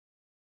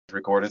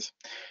recorded.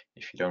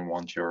 If you don't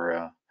want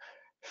your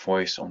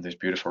voice on this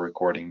beautiful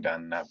recording,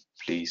 then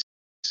please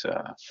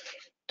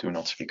do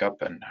not speak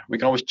up, and we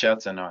can always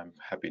chat, and I'm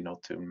happy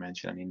not to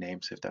mention any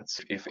names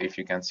if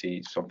you can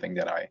see something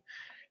that I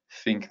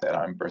think that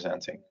I'm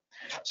presenting.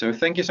 So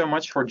thank you so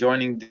much for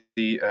joining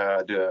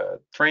the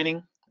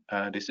training.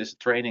 This is a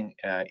training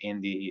in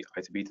the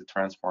ITB2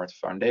 Transmart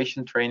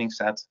Foundation training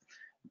set,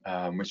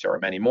 which there are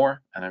many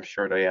more, and I'm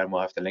sure Diane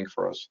will have the link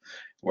for us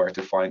where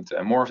to find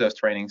more of those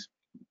trainings.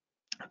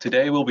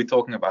 Today we'll be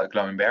talking about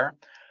Glowing Bear.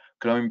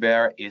 Glowing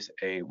Bear is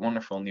a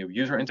wonderful new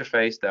user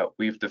interface that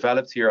we've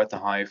developed here at the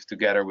Hive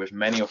together with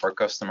many of our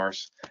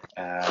customers,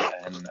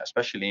 and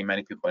especially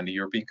many people in the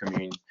European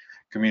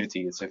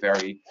community. It's a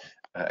very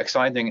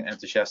exciting and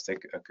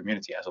enthusiastic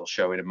community, as I'll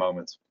show in a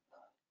moment.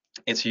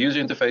 It's a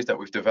user interface that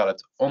we've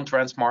developed on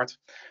Transmart,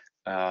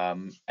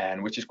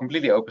 and which is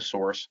completely open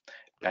source,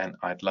 and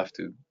I'd love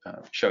to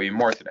show you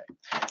more today.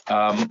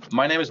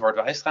 My name is Bart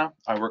Wijstra.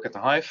 I work at the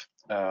Hive.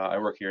 I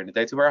work here in the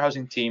data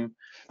warehousing team,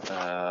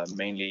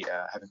 mainly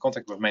having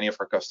contact with many of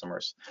our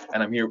customers,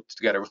 and I'm here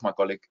together with my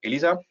colleague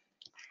Elisa.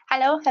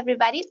 Hello,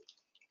 everybody.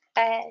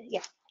 I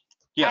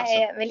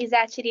am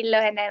Elisa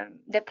Cirillo, and I'm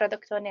the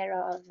product owner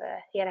of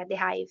here at the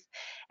Hive,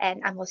 and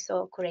I'm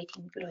also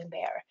curating Glowing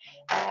Bear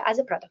as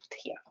a product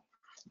here.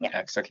 Yeah,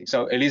 exactly.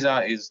 So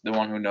Elisa is the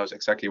one who knows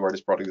exactly where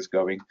this product is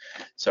going.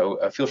 So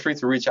feel free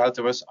to reach out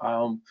to us.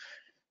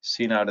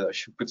 See now that I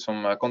should put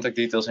some contact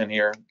details in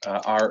here.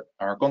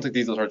 Our contact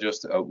details are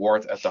just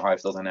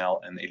ward@thehive.nl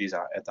and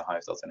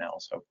elisa@thehive.nl.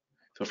 So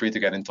feel free to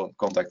get in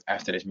contact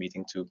after this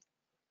meeting too.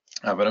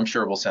 But I'm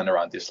sure we'll send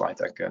around this slide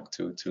deck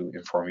to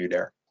inform you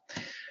there.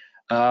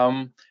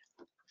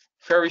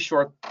 Very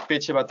short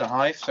pitch about the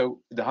Hive.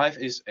 So the Hive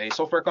is a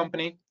software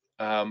company,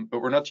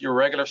 but we're not your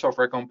regular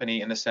software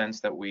company in the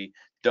sense that we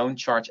don't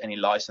charge any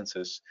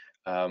licenses.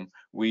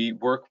 We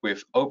work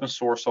with open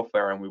source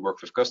software, and we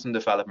work with custom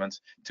development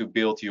to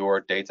build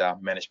your data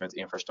management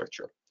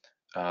infrastructure.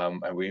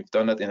 And we've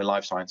done that in the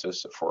life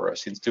sciences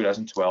since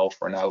 2012.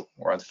 We're now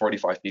around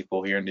 45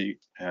 people here in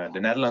the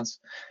Netherlands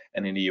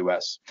and in the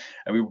US.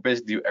 And we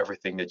basically do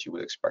everything that you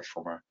would expect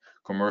from a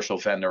commercial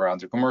vendor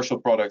around a commercial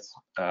product.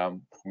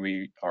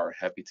 We are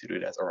happy to do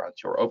that around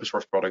your open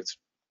source products,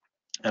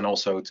 and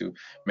also to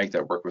make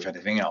that work with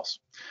anything else.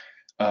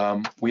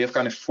 We have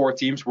kind of 4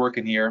 teams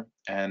working here,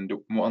 and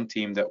one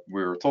team that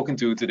we're talking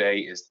to today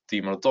is the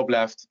team on the top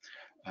left,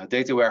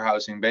 data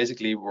warehousing.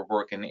 Basically, we're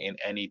working in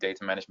any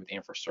data management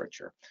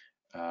infrastructure.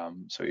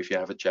 So if you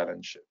have a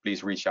challenge,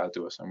 please reach out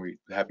to us, and we're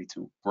happy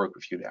to work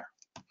with you there.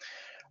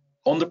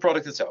 On the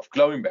product itself,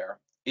 Glowing Bear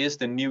is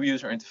the new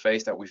user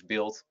interface that we've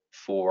built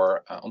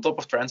for on top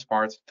of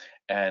Transmart,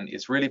 and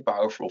it's really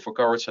powerful for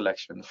cohort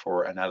selection,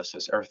 for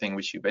analysis, everything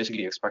which you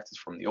basically expected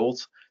from the old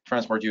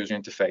Transmart user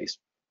interface,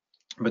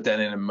 but then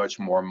in a much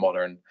more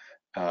modern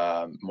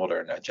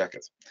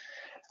jacket.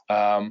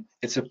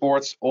 It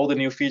supports all the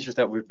new features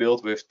that we've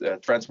built with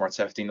Transmart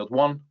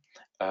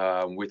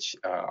 17.1, which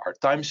are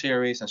time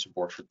series and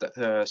support for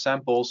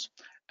samples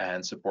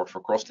and support for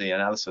cross-data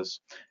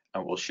analysis.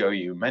 And we'll show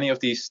you many of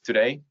these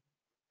today.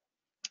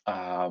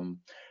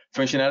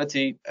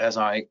 Functionality, as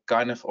I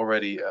kind of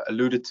already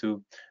alluded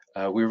to,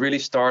 we really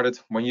started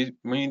when you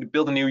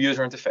build a new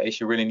user interface,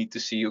 you really need to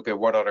see, okay,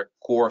 what are the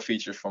core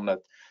features from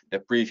that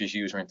previous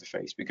user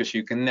interface, because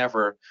you can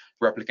never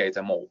replicate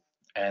them all,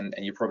 and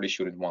you probably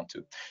shouldn't want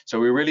to. So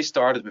we really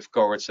started with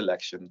cohort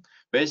selection.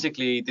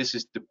 Basically, this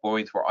is the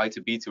point where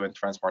ITB2 and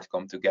Transmart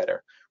come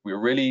together. We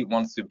really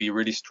wanted to be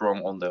really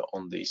strong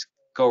on these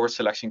cohort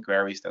selection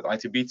queries that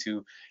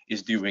ITB2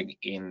 is doing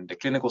in the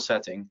clinical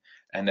setting,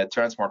 and that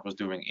Transmart was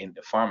doing in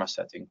the pharma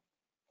setting.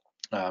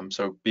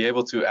 So be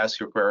able to ask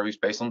your queries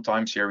based on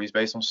time series,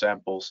 based on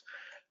samples,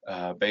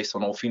 based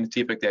on all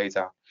phenotypic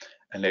data,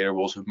 and later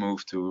we'll also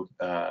move to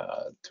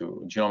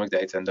genomic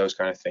data and those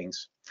kind of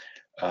things.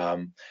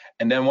 And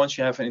then once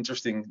you have an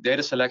interesting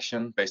data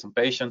selection based on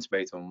patients,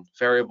 based on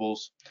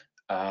variables,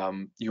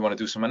 you want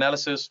to do some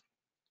analysis.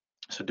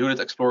 So do that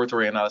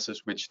exploratory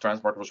analysis, which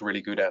Transmart was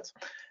really good at,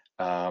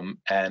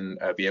 and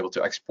be able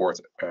to export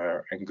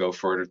and go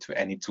further to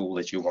any tool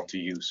that you want to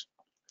use.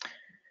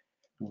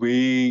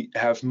 We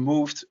have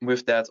moved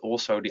with that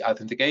also the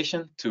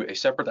authentication to a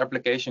separate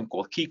application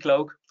called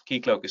Keycloak.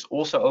 Keycloak is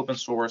also open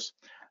source,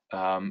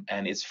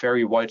 and it's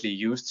very widely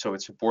used, so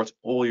it supports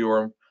all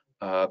your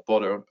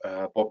popular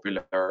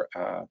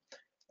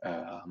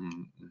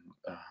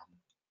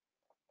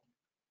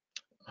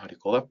how do you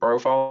call that,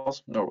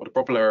 profiles, no, the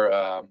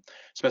popular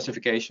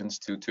specifications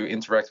to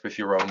interact with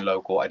your own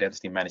local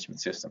identity management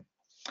system.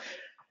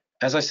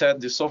 As I said,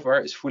 this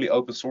software is fully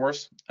open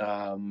source,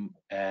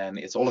 and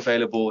it's all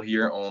available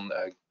here on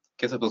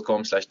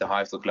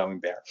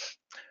github.com/thehive.glowingbear.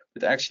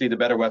 But actually, the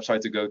better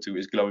website to go to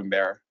is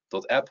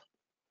glowingbear.app,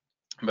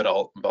 but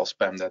I'll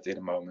spam that in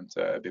a moment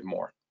a bit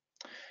more.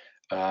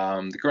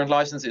 The current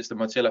license is the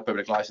Mozilla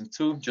Public License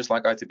 2, just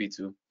like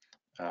ITB2.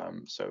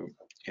 So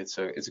it's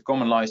a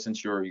common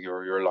license.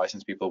 Your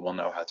license people will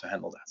know how to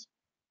handle that.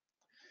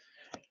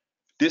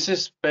 This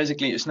is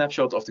basically a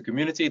snapshot of the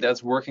community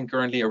that's working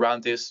currently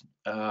around this,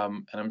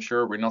 and I'm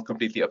sure we're not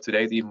completely up to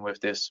date even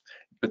with this,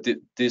 but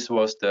this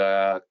was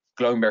the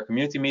Glowing Bear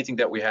community meeting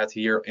that we had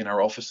here in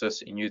our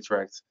offices in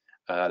Utrecht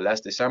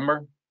last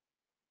December.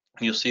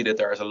 You'll see that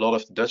there is a lot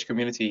of the Dutch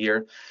community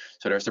here.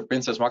 So there's the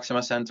Princess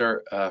Maxima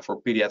Center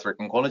for Pediatric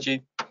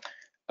Oncology.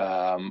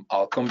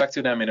 I'll come back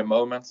to them in a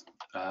moment,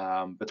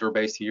 but we're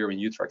based here in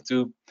Utrecht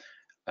too.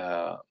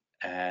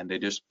 And they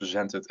just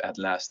presented at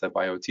last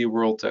BioIT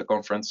World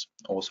Conference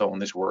also on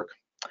this work.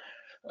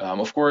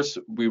 Of course,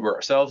 we were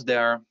ourselves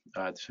there.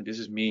 So this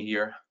is me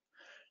here.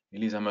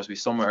 Elisa must be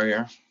somewhere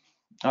here.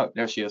 Oh,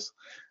 there she is.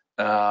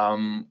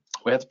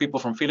 We had people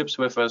from Philips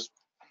with us,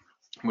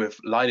 with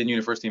Leiden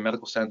University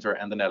Medical Center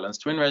and the Netherlands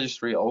Twin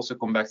Registry. I'll also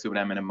come back to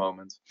them in a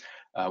moment.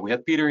 We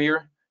had Peter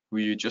here, who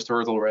you just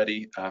heard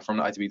already from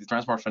the ITB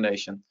Transport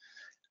Foundation.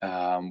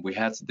 We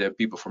had the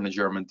people from the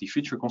German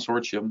DFuture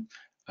Consortium.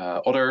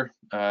 Other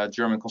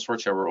German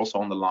consortia were also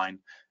on the line.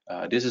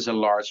 This is a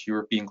large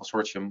European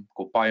consortium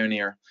called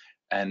Pioneer,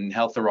 and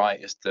Health-RI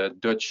is the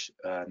Dutch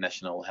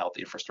national health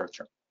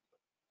infrastructure.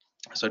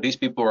 So these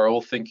people are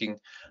all thinking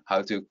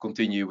how to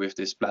continue with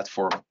this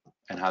platform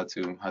and how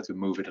to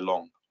move it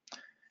along.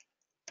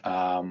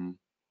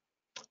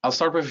 I'll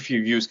start with a few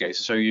use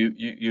cases so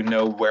you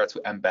know where to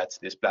embed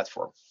this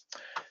platform.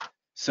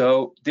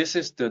 So this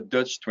is the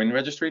Dutch Twin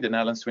Registry, the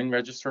Netherlands Twin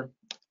Register,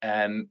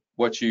 and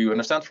what you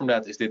understand from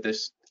that is that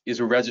this is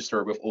a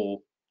register with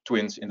all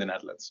twins in the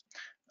Netherlands.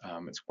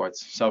 It's quite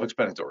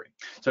self-explanatory.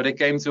 So they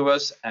came to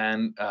us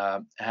and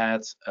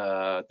had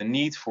the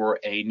need for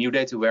a new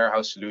data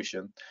warehouse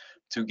solution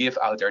to give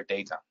out their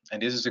data,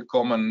 and this is a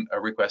common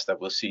request that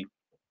we'll see.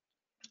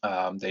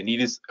 They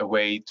needed a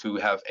way to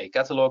have a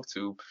catalog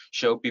to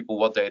show people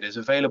what data is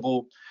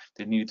available.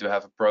 They needed to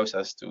have a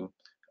process to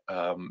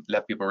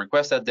let people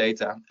request that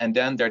data, and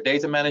then their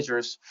data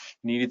managers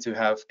needed to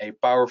have a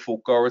powerful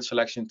cohort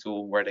selection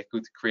tool where they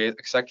could create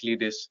exactly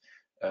this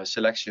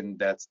selection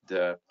that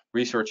the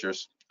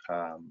researchers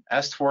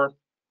asked for,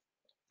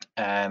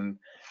 and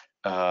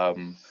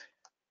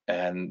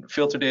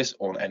filter this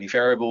on any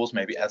variables,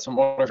 maybe add some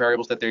other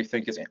variables that they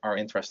think are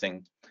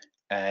interesting.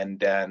 And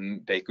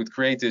then they could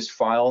create this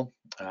file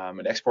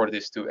and export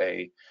this to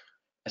a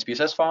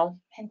SPSS file,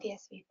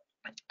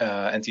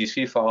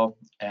 NTSV file,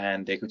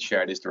 and they could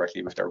share this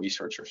directly with their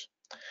researchers.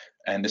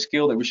 And the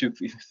scale that we should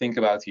think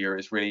about here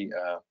is really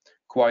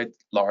quite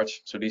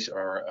large. So these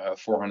are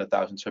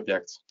 400,000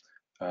 subjects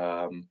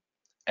and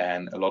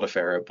a lot of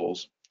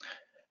variables.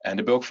 And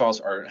the bulk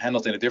files are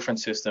handled in a different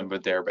system,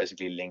 but they're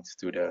basically linked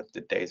to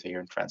the data here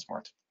in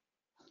Transmart.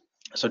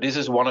 So this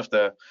is one of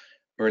the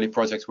early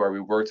projects where we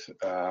worked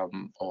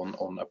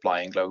on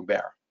applying Glowing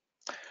Bear.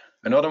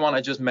 Another one I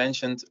just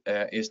mentioned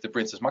is the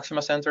Princess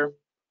Maxima Center.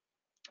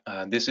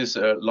 This is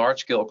a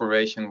large-scale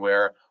operation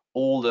where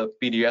all the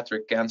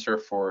pediatric cancer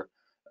for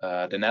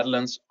the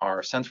Netherlands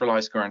are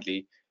centralized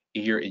currently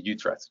here in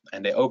Utrecht.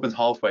 And they opened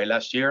halfway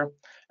last year,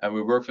 and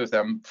we worked with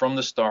them from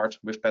the start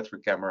with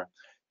Patrick Camera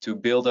to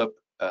build up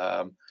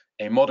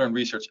a modern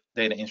research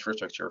data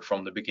infrastructure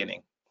from the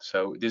beginning.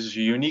 So this is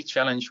a unique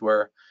challenge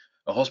where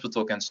a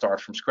hospital can start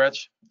from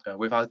scratch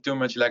without too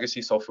much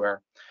legacy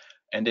software,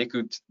 and they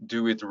could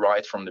do it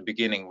right from the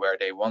beginning, where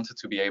they wanted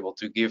to be able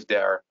to give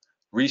their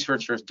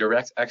researchers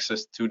direct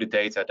access to the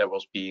data that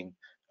was being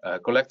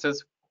collected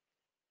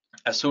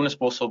as soon as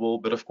possible,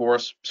 but of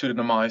course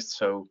pseudonymized,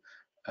 so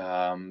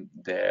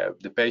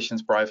the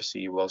patient's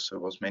privacy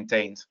was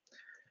maintained.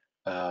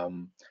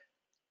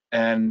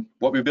 And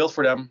what we built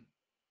for them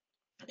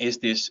is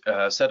this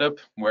setup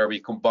where we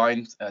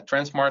combined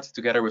Transmart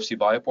together with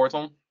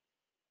cBioPortal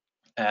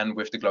and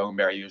with the Glowing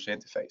Bear user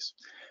interface.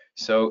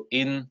 So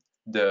in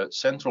the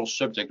central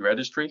subject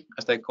registry,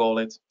 as they call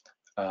it,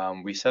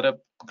 we set up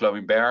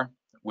Glowing Bear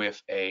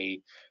with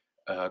a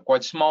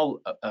quite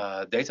small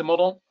data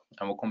model,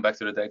 and we'll come back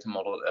to the data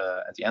model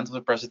at the end of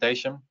the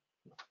presentation,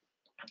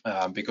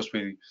 because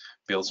we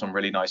built some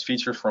really nice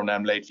features from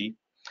them lately.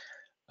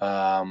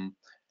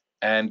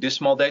 And this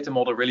small data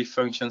model really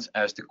functions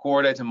as the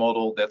core data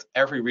model that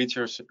every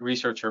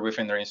researcher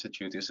within their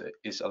institute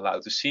is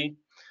allowed to see.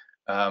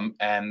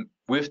 And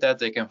with that,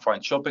 they can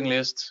find shopping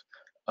lists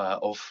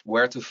of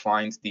where to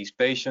find these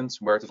patients,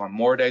 where to find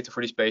more data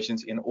for these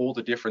patients in all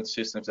the different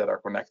systems that are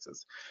connected.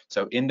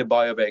 So in the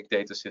Biobank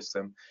data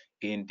system,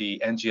 in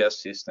the NGS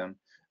system,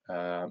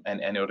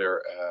 and any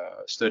other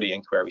study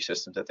and query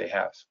systems that they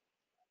have.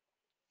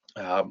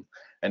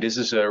 And this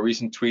is a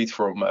recent tweet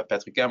from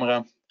Patrick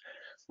Camera,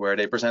 where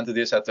they presented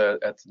this at the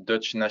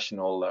Dutch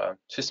National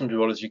System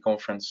Biology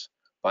Conference,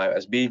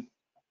 BioSB.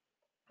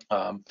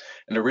 And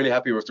they're really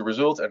happy with the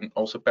result. And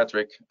also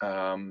Patrick,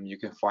 you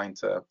can find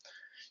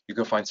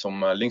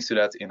some links to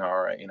that in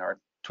our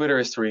Twitter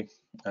history.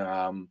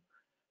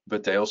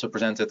 But they also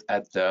presented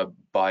at the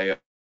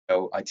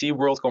BioIT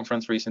World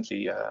Conference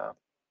recently,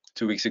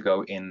 2 weeks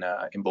ago in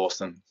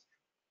Boston,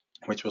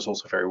 which was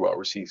also very well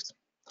received.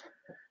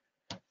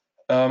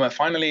 And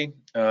finally,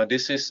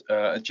 this is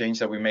a change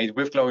that we made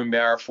with Glowing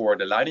Bear for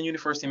the Leiden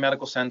University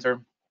Medical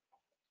Center,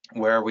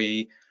 where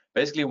we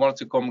basically wanted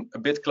to come a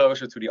bit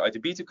closer to the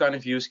ITB2 kind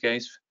of use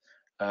case,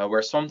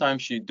 where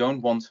sometimes you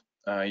don't want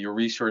your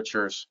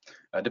researchers,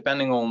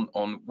 depending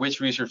on which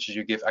researchers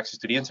you give access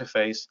to the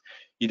interface,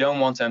 you don't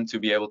want them to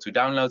be able to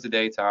download the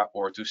data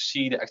or to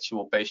see the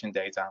actual patient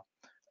data.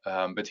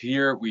 But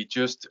here we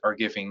just are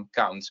giving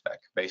counts back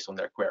based on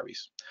their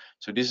queries.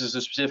 So this is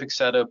a specific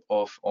setup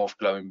of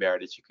Glowing Bear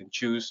that you can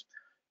choose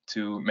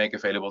to make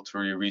available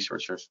to your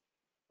researchers,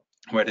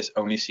 where they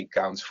only see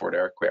counts for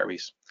their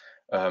queries,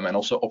 and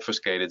also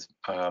obfuscated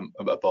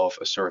above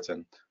a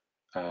certain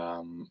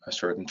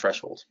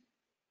threshold.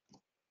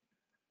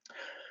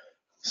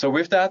 So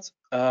with that,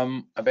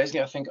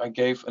 I think I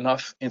gave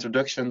enough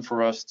introduction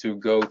for us to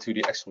go to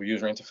the actual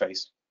user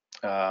interface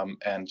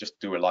and just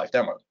do a live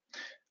demo.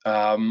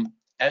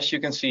 As you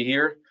can see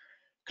here,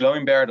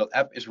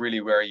 glowingbear.app is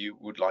really where you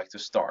would like to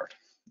start.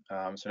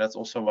 So that's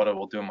also what I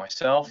will do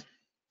myself.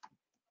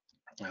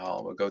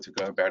 I'll go to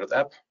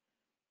glowingbear.app.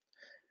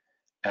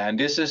 And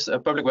this is a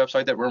public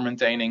website that we're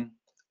maintaining,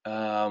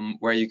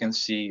 where you can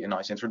see a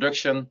nice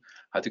introduction,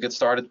 how to get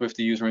started with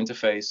the user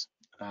interface.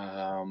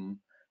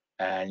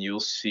 And you'll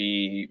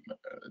see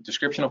a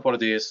description of what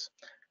it is.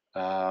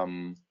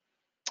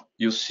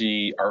 You'll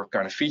see our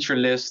kind of feature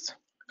list.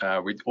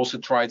 We also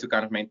try to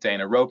kind of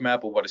maintain a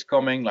roadmap of what is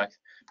coming, like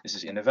this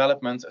is in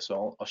development,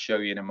 so I'll show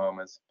you in a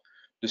moment.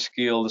 The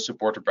skill, the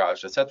supported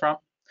browser, etc.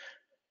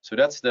 So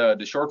that's the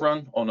short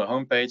run on the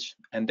homepage.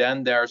 And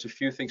then there's a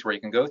few things where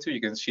you can go to. You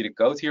can see the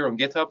code here on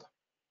GitHub.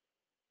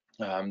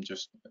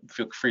 Just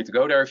feel free to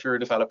go there if you're a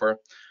developer.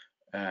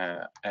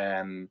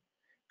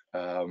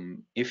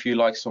 If you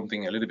like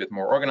something a little bit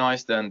more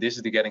organized, then this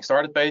is the getting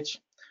started page.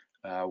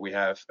 We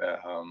have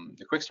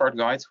the quick start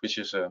guide, which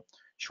is a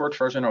short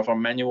version of our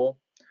manual.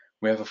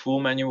 We have a full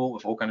manual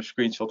with all kinds of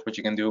screenshots, what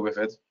you can do with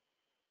it.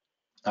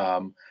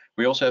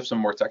 We also have some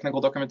more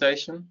technical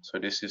documentation. So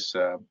this is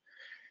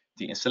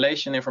the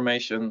installation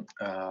information,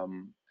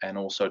 and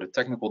also the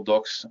technical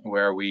docs,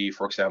 where we,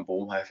 for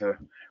example, have a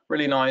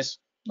really nice,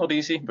 not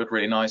easy, but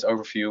really nice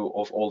overview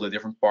of all the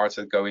different parts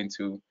that go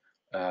into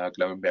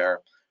Glowing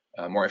Bear.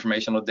 More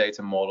information on the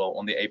data model,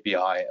 on the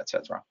API,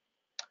 etc.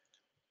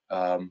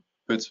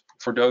 But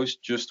for those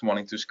just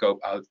wanting to scope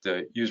out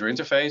the user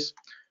interface,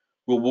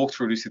 we'll walk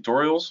through these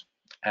tutorials,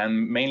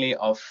 and mainly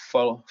I'll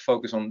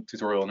focus on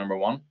tutorial number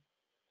 1,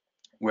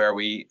 where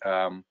we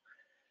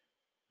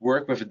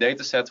work with a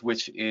dataset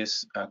which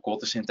is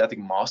called the synthetic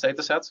mass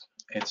dataset.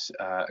 It's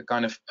a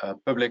kind of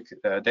public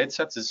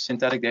dataset. It's a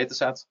synthetic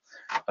dataset,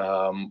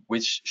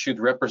 which should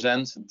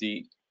represent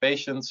the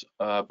patient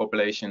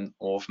population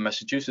of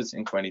Massachusetts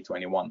in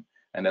 2021,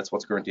 and that's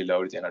what's currently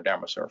loaded in our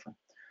demo server.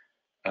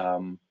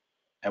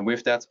 And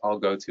with that, I'll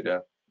go to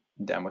the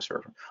demo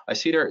server. I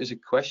see there is a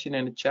question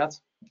in the chat,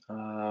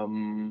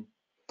 and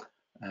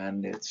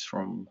it's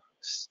from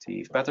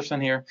Steve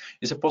Patterson here.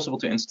 Is it possible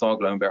to install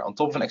Glowing Bear on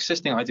top of an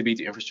existing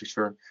ITB2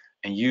 infrastructure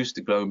and use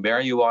the Glowing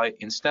Bear UI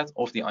instead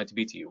of the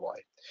ITB2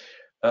 UI?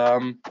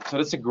 So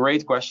that's a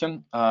great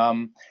question.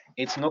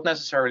 It's not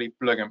necessarily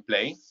plug and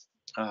play,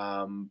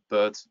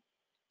 but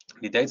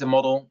the data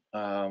model,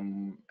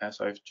 as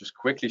I've just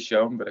quickly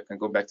shown, but I can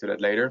go back to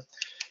that later,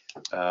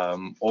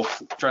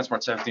 of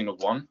Transport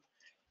 17.1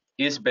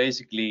 is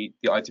basically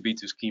the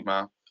ITB2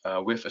 schema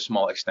with a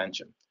small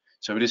extension.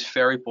 So it is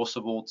very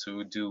possible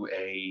to do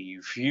a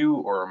view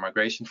or a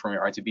migration from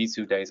your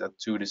ITB2 data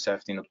to the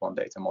 17.1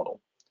 data model.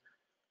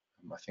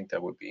 I think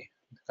that would be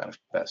the kind of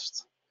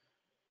best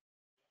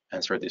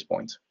answer at this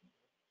point.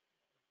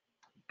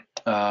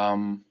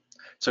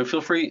 So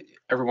feel free,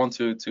 everyone,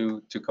 to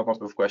come up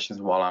with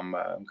questions while I'm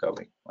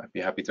going. I'd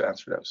be happy to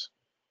answer those.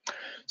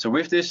 So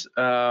with this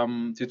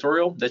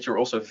tutorial that you're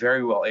also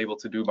very well able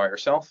to do by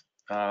yourself,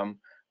 I'll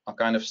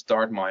kind of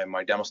start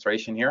my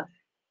demonstration here.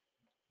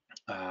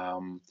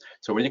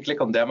 So when you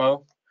click on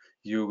demo,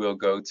 you will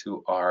go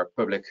to our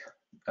public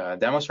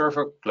demo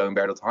server,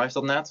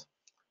 glowingbear.hive.net,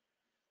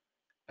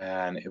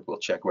 and it will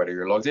check whether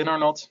you're logged in or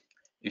not.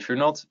 If you're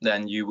not,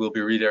 then you will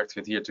be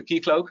redirected here to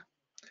Keycloak.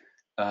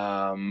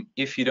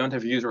 If you don't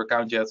have a user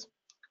account yet,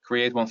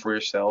 create one for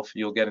yourself.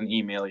 You'll get an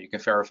email, you can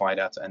verify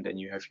that, and then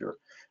you have your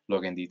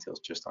login details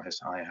just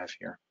as I have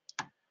here.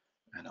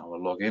 And I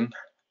will log in,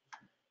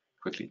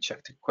 quickly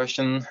check the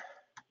question.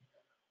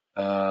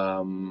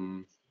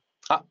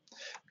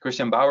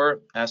 Christian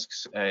Bauer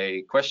asks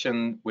a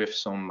question with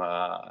some,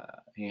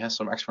 he has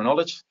some extra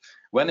knowledge.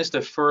 When is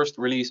the first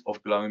release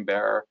of Glowing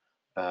Bear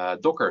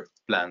Docker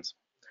planned?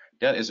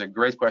 That is a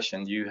great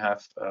question. You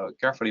have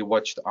carefully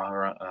watched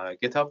our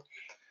GitHub.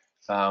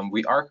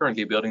 We are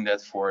currently building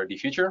that for the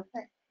future.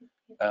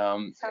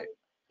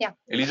 Yeah.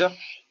 Elisa?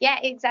 Yeah,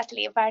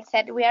 exactly. Bart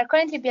said we are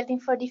currently building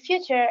for the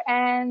future,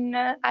 and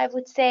I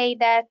would say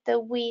that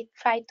we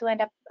try to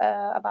end up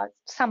about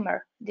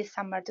this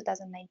summer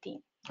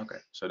 2019. Okay,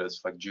 so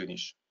that's like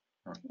June-ish.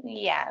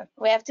 Yeah,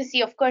 we have to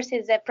see. Of course,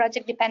 it's a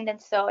project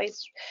dependent, so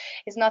it's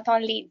not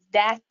only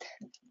that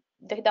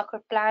the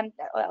Docker plan,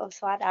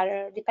 also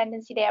other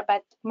dependency there,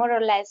 but more or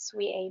less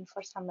we aim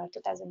for summer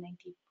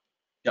 2019.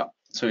 Yeah,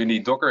 so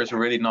indeed, Docker is a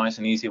really nice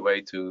and easy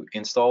way to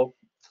install.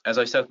 As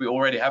I said, we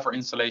already have our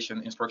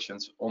installation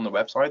instructions on the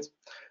website,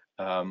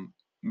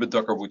 but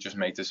Docker would just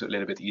make this a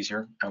little bit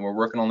easier, and we're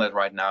working on that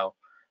right now,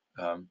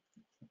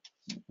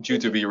 due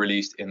to be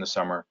released in the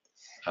summer.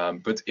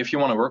 But if you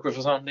want to work with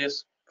us on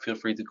this, feel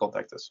free to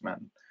contact us,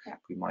 man. Yeah.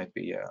 We might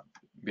be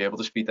able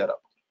to speed that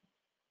up.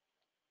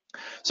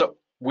 So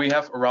we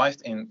have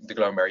arrived in the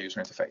Glowinbear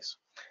user interface.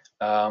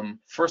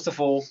 First of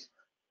all,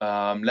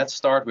 let's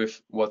start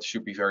with what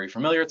should be very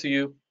familiar to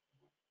you,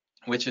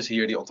 which is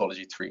here the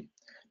ontology tree.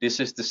 This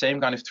is the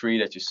same kind of tree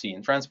that you see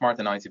in Transmart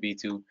and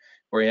ITB2,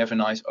 where you have a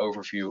nice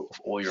overview of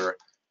all your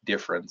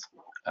different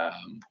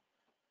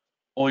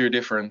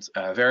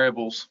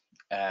variables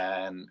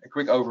and a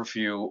quick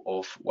overview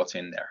of what's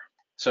in there.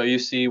 So you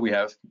see we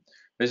have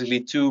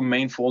basically two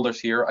main folders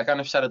here. I kind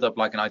of set it up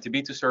like an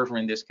ITB2 server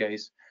in this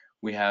case.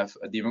 We have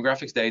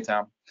demographics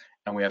data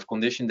and we have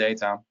condition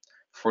data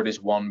for this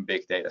one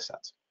big data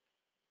set.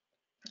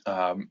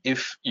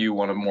 If you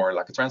want a more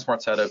like a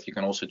Transmart setup, you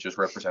can also just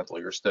represent all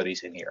your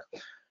studies in here.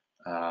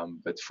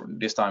 But for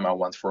this time I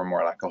went for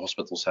more like a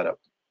hospital setup.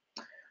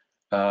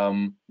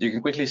 You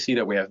can quickly see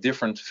that we have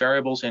different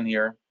variables in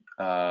here,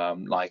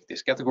 like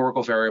this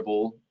categorical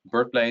variable,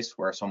 birthplace,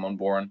 where someone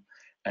born,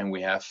 and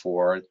we have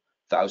for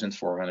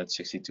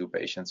 1,462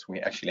 patients, we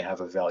actually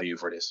have a value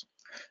for this.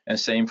 And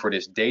same for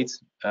this date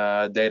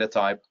data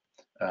type.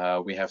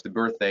 We have the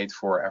birth date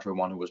for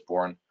everyone who was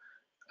born,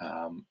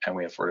 and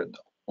we have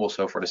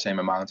also for the same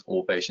amount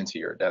all patients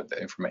here, that the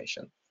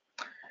information.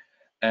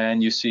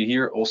 And you see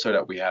here also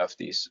that we have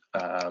these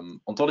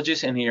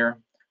ontologies in here,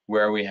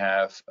 where we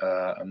have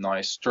a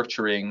nice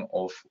structuring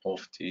of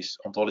these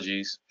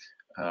ontologies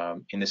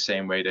in the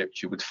same way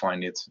that you would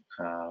find it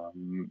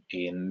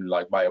in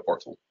like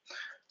BioPortal.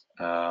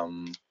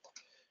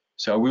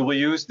 So we will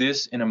use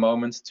this in a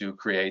moment to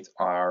create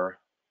our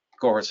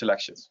cohort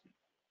selections.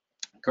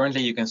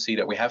 Currently, you can see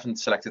that we haven't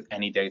selected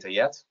any data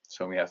yet.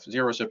 So we have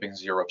 0 subjects,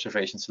 0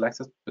 observations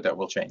selected, but that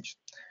will change.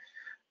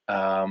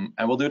 And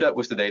we'll do that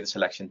with the data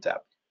selection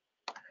tab.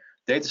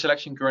 Data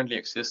selection currently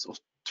consists of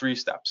 3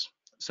 steps.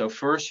 So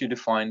first you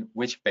define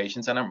which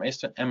patients am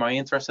I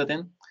interested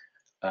in.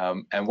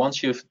 And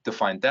once you've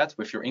defined that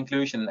with your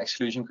inclusion and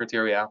exclusion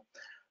criteria,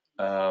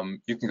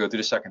 you can go to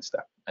the second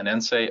step and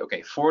then say,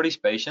 okay, for these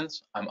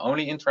patients, I'm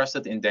only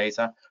interested in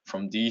data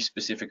from these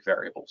specific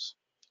variables.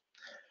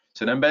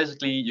 So then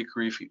basically you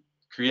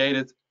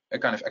created a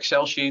kind of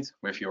Excel sheet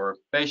with your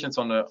patients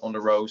on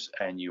the rows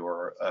and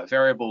your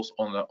variables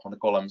on the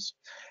columns.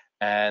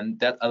 And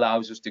that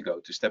allows us to go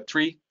to step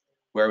 3,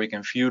 where we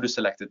can view the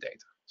selected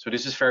data. So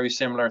this is very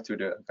similar to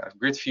the kind of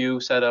grid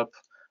view setup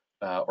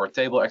or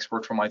table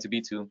export from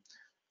ITB2.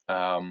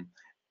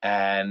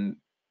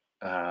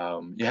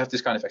 You have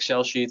this kind of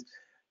Excel sheet.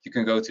 You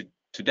can go to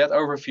that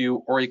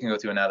overview, or you can go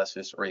to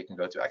analysis, or you can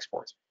go to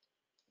export.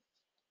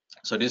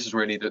 So this is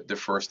really the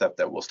first step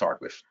that we'll start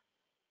with.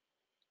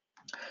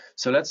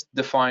 So let's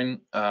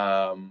define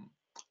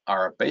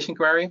our patient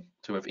query.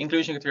 So we have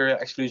inclusion criteria,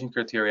 exclusion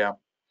criteria.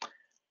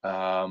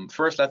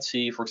 First, let's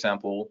see, for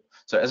example,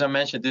 so as I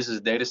mentioned, this is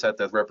a data set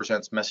that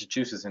represents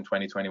Massachusetts in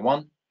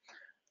 2021.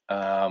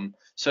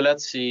 So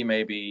let's see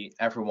maybe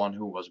everyone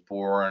who was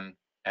born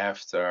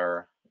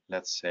after,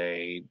 let's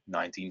say,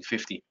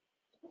 1950.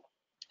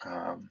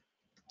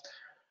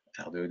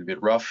 I'll do it a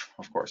bit rough.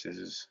 Of course, this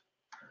is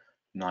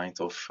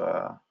 9th of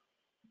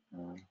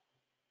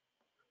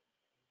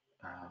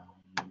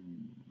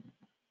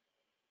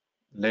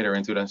later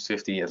in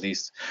 2050 at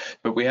least.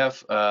 But we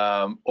have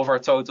of our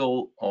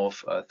total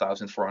of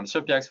 1,400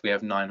 subjects, we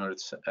have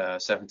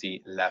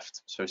 970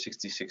 left, so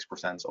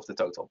 66% of the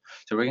total.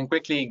 So we can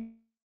quickly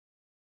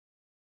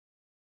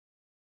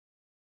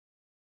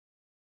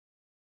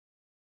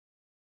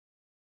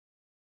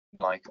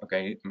like,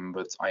 okay,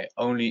 but I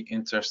only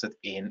interested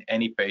in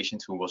any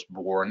patient who was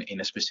born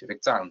in a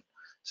specific town.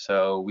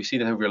 So we see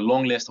that we have a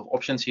long list of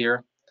options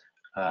here,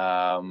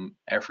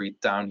 every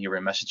town here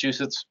in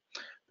Massachusetts.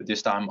 But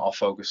this time I'll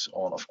focus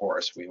on, of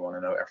course, we want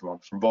to know everyone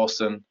from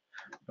Boston,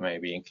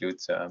 maybe include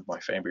my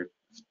favorite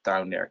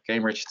town there,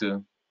 Cambridge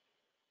too.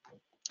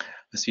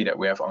 I see that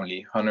we have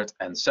only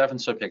 107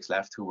 subjects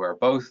left who were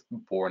both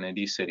born in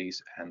these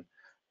cities and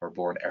were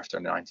born after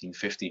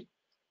 1950.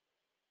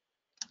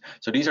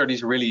 So these are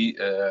these really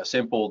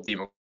simple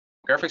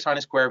demographic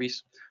science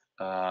queries.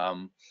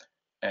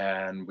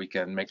 And we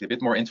can make it a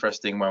bit more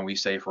interesting when we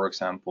say, for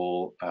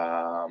example,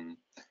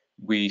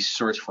 we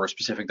search for a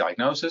specific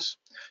diagnosis.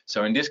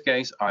 So in this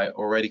case, I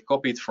already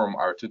copied from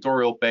our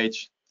tutorial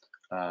page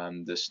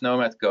the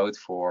SNOMED code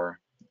for,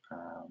 I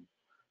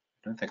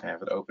don't think I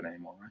have it open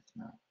anymore, right?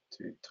 No,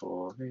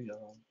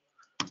 tutorial.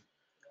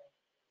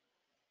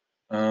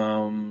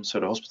 So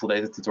the hospital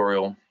data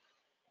tutorial.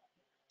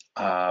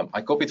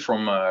 I copied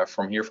from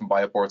here from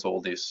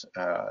BioPortal this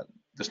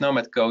the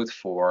SNOMED code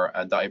for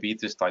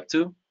diabetes type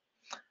 2.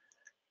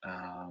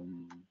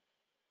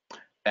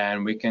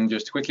 And we can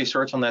just quickly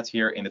search on that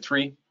here in the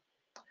tree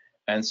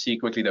and see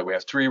quickly that we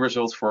have 3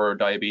 results for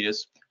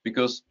diabetes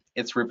because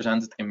it's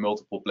represented in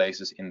multiple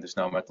places in the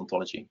SNOMED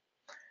ontology.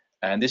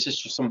 And this is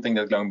just something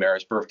that GloinBear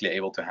is perfectly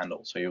able to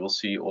handle. So you will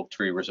see all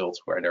 3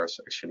 results where there's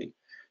actually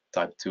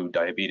type 2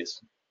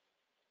 diabetes.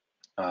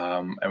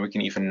 And we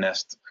can even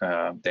nest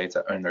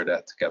data under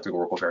that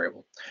categorical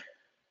variable.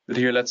 But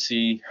here, let's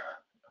see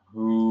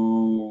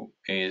who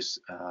is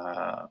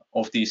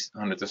of these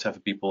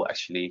 107 people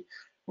actually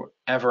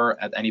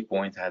ever at any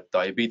point had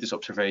diabetes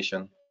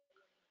observation.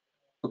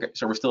 Okay,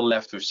 so we're still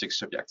left with 6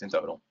 subjects in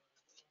total.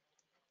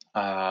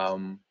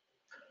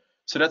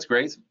 So that's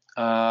great.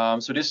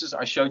 So this is,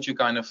 I showed you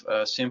kind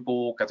of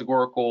simple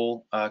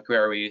categorical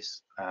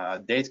queries,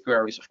 date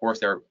queries. Of course,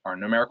 there are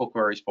numerical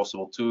queries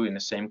possible too in the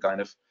same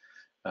kind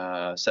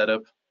of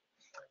setup.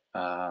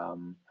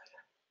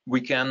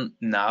 We can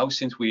now,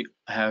 since we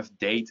have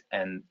date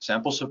and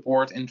sample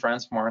support in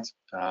Transmart,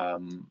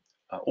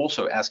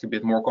 also ask a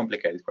bit more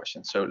complicated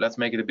questions. So let's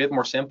make it a bit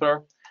more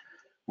simpler.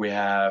 We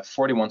have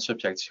 41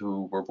 subjects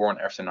who were born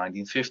after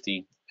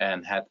 1950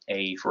 and had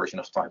a version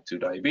of type 2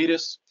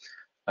 diabetes.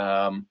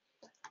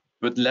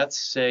 But let's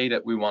say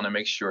that we want to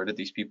make sure that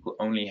these people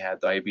only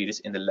had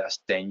diabetes in the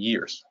last 10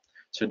 years.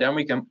 So then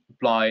we can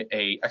apply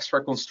an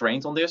extra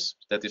constraint on this,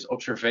 that this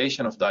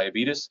observation of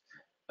diabetes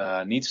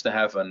needs to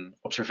have an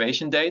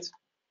observation date.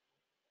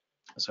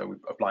 So we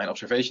apply an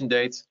observation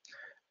date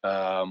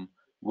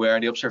where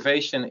the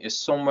observation is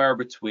somewhere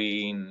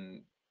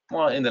between,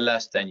 well, in the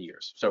last 10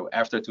 years, so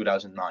after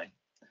 2009.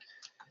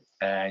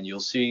 And you'll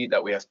see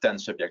that we have 10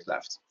 subjects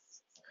left.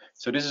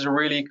 So this is a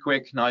really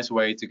quick, nice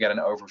way to get an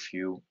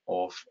overview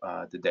of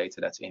the data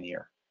that's in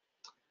here.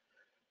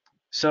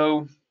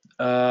 So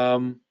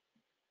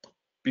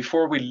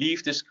before we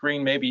leave the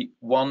screen, maybe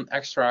one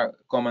extra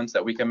comment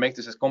that we can make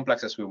this as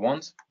complex as we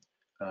want.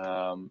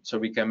 So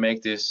we can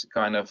make this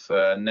kind of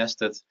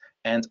nested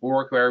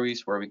and/or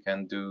queries where we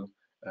can do,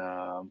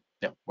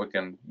 we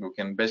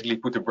can basically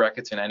put the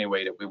brackets in any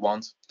way that we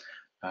want.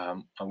 I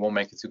won't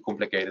make it too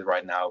complicated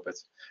right now, but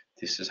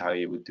this is how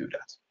you would do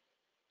that.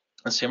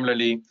 And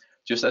similarly,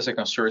 just as I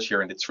can search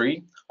here in the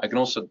tree, I can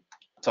also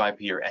type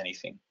here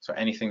anything. So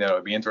anything that I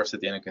would be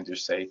interested in, I can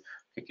just say,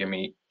 okay, give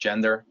me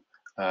gender,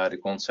 the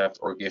concept,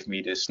 or give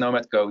me the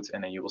SNOMED code,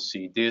 and then you will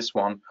see this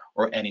one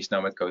or any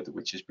SNOMED code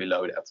which is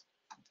below that.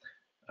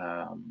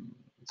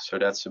 So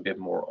that's a bit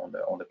more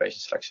on the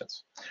patient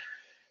selections.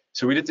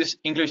 So we did this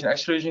inclusion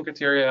exclusion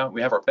criteria.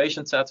 We have our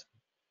patient set,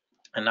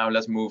 and now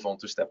let's move on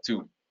to step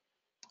 2.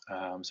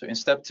 So in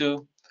step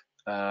 2,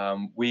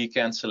 we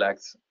can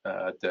select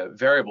the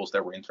variables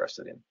that we're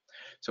interested in.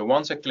 So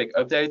once I click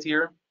update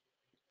here,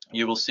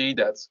 you will see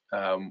that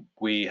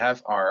we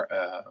have our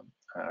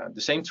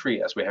the same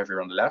tree as we have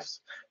here on the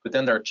left, but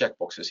then there are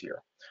checkboxes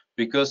here,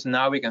 because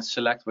now we can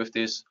select with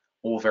this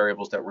all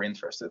variables that we're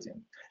interested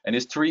in. And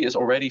this tree is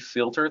already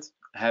filtered,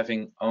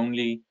 having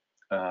only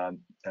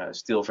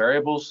still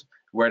variables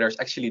where there's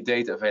actually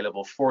data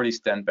available for these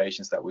 10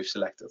 patients that we've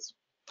selected.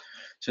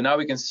 So now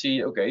we can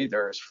see, okay,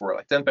 there's for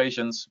like 10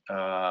 patients,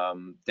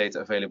 data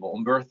available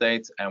on birth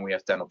date, and we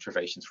have 10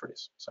 observations for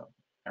this. So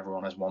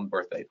everyone has 1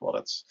 birth date. Well,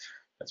 that's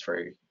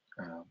very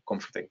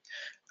comforting.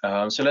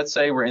 So let's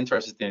say we're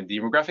interested in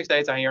demographics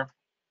data here.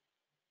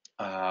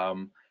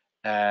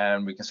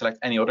 And we can select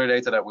any other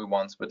data that we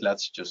want, but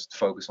let's just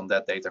focus on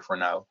that data for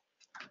now.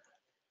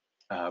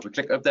 We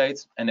click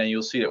update, and then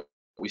you'll see that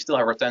we still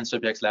have our 10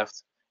 subjects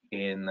left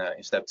in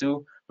step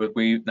 2, but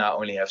we now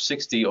only have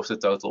 60 of the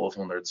total of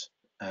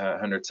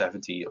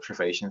 170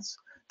 observations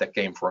that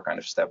came for kind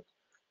of step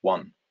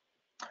 1.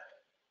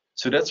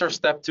 So that's our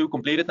step 2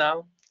 completed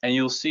now, and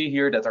you'll see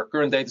here that our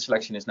current data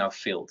selection is now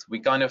filled. We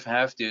kind of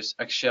have this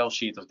Excel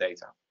sheet of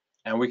data,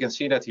 and we can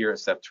see that here in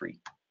step 3.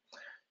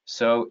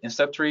 So in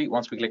step 3,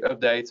 once we click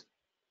update,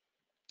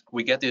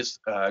 we get this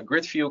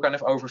grid view kind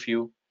of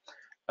overview.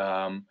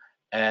 A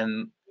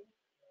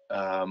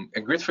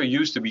grid view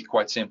used to be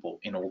quite simple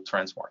in old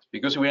Transmart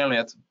because we only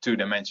had 2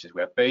 dimensions.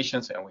 We had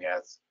patients and we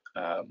had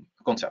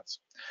concepts.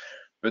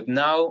 But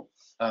now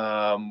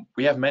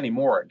we have many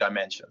more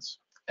dimensions.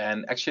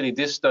 And actually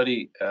this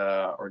study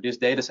or this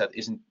data set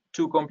isn't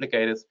too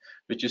complicated,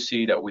 but you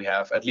see that we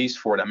have at least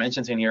 4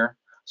 dimensions in here,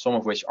 some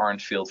of which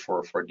aren't filled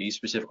for these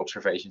specific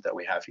observations that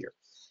we have here.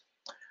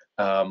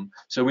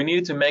 So we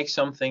needed to make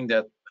something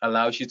that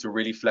allows you to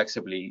really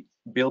flexibly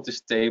build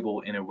this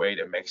table in a way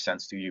that makes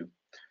sense to you.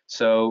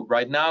 So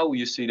right now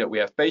you see that we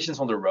have patients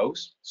on the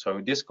rows.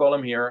 So this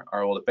column here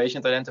are all the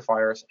patient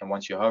identifiers, and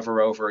once you hover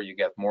over, you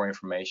get more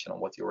information on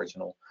what the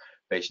original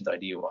patient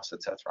ID was,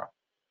 etc.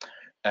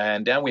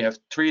 And then we have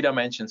 3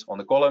 dimensions on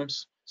the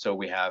columns. So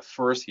we have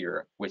first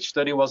here, which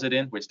study was it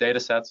in, which data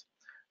set,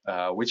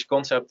 which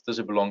concept does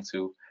it belong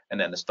to, and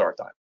then the start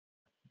time,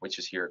 which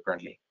is here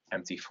currently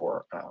empty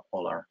for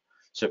all our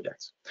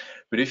subjects.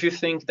 But if you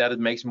think that it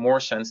makes more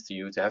sense to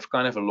you to have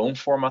kind of a long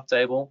format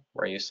table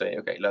where you say,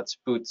 okay, let's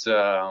put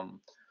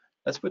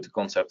the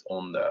concept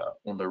on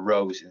the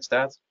rows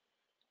instead.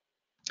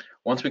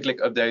 Once we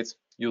click update,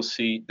 you'll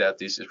see that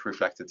this is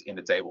reflected in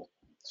the table.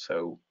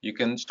 So you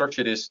can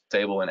structure this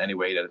table in any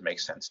way that it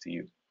makes sense to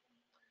you.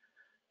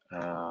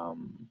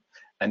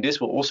 And this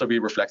will also be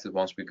reflected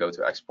once we go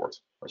to export,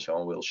 which I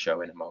will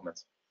show in a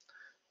moment.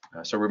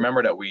 So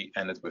remember that we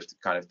ended with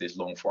kind of this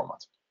long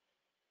format.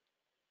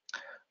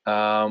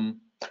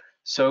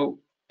 So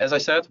as I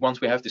said,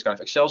 once we have this kind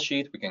of Excel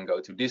sheet, we can go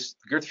to this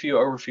grid view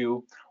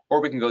overview, or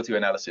we can go to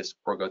analysis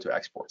or go to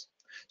export.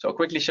 So I'll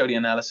quickly show the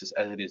analysis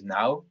as it is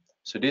now.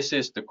 So this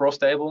is the cross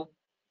table,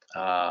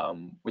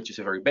 which is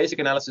a very basic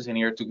analysis in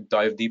here to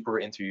dive deeper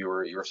into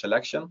your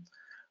selection.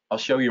 I'll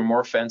show you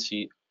more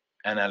fancy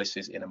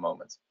analysis in a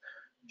moment.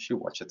 You should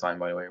watch the time,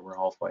 by the way, we're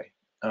halfway.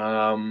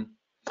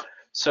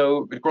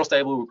 So with the cross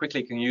table, we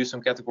quickly can use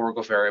some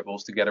categorical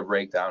variables to get a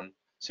breakdown.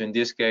 So in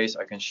this case,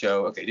 I can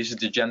show, okay, this is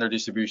the gender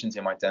distributions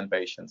in my 10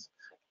 patients.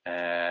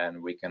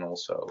 And we can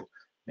also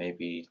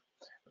maybe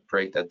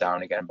break that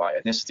down again by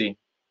ethnicity.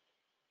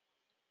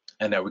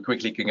 And then we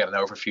quickly can get an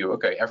overview.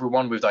 Okay,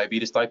 everyone with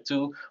diabetes type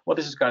 2, well,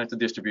 this is kind of the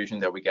distribution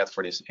that we get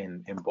for this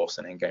in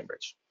Boston and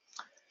Cambridge.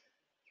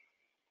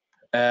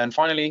 And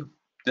finally,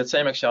 that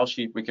same Excel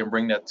sheet, we can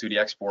bring that to the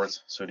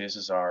export. So this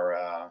is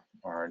our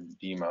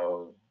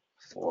demo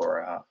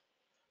for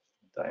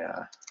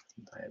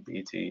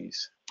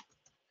diabetes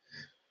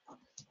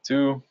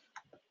 2.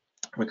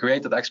 We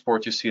create that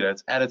export. You see that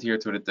it's added here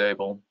to the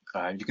table.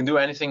 You can do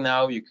anything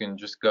now. You can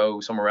just go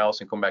somewhere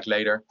else and come back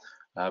later,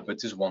 but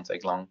this won't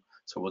take long.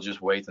 So we'll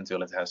just wait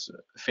until it has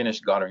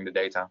finished gathering the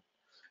data,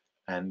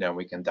 and then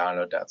we can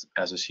download that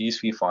as a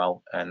CSV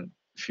file and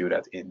view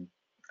that in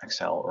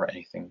Excel or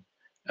anything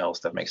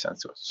else that makes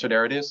sense to us. So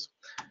there it is.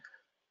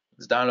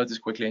 Let's download this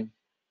quickly.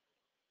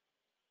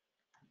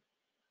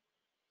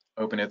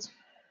 Open it.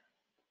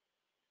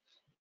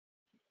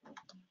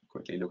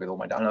 Quickly look at all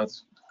my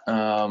downloads.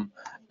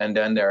 And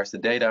then there's the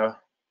data,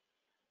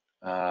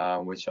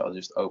 which I'll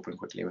just open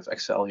quickly with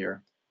Excel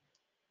here.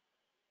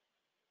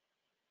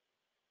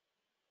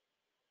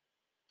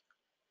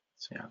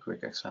 So yeah, quick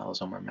Excel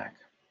is on my Mac.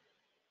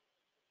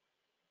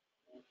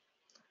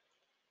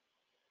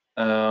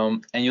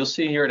 And you'll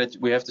see here that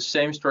we have the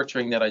same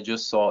structuring that I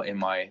just saw in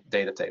my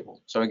data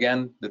table. So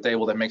again, the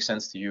table that makes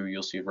sense to you,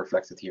 you'll see it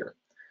reflected here.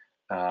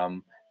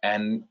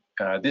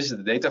 This is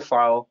the data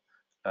file.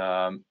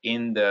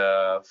 In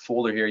the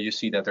folder here, you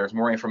see that there's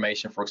more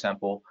information. For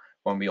example,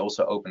 when we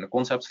also open the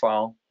concept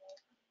file,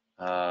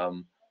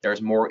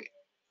 there's more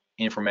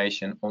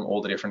information on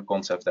all the different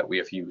concepts that we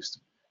have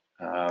used.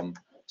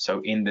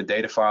 So in the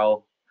data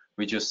file,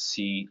 we just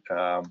see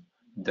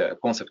the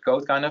concept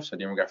code kind of, so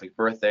demographic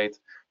birth date,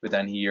 but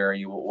then here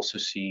you will also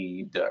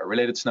see the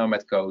related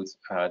SNOMED code,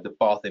 the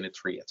path in the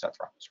tree,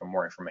 etc. So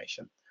more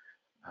information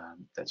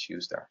that's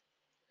used there.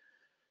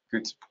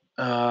 Good.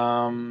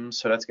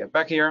 So let's get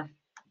back here,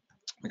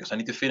 because I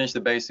need to finish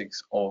the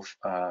basics of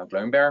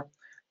Glowing Bear.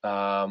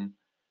 I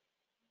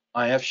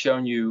have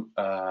shown you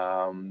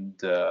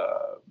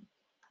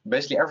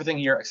basically everything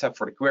here except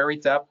for the query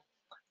tab.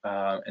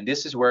 And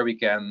this is where we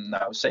can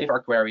now save our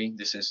query.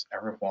 This is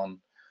everyone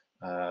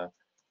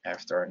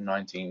after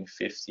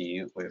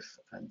 1950 with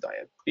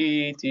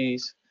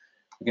diabetes.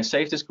 We can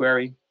save this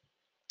query.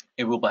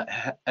 It will be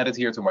added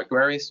here to my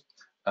queries.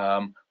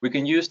 We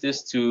can use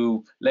this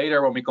to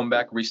later, when we come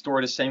back,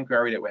 restore the same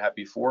query that we had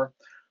before.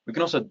 We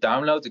can also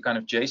download the kind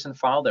of JSON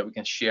file that we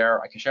can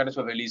share. I can share this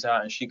with Elisa,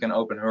 and she can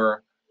open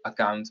her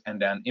account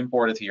and then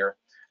import it here,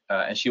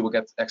 and she will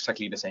get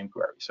exactly the same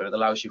query. So it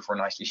allows you for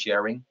nicely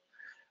sharing.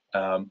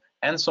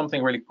 And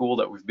something really cool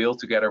that we've built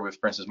together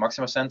with Princess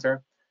Maxima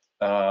Center,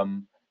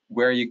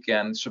 where you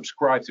can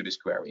subscribe to this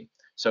query.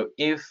 So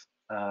if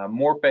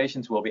more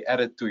patients will be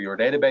added to your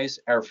database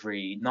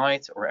every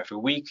night or every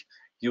week,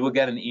 you will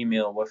get an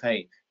email with,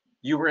 hey,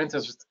 you were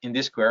interested in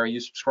this query, you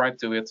subscribe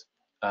to it.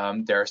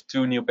 There's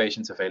 2 new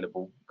patients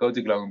available. Go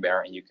to Glowing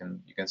Bear and you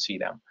can see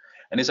them.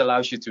 And this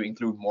allows you to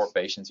include more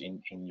patients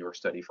in your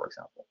study, for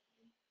example.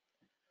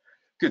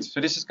 Good. So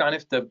this is kind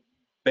of the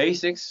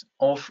basics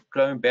of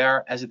Glowing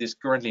Bear as it is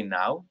currently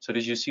now. So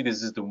as you see,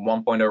 this is the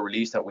 1.0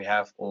 release that we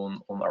have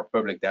on our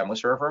public demo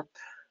server.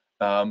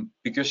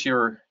 Because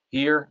you're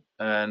here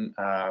and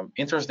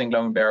interested in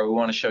Glowing Bear, we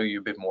want to show you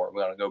a bit more.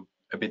 We want to go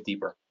a bit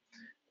deeper.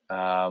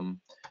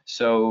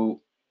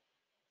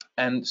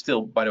 And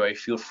still, by the way,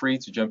 feel free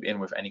to jump in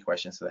with any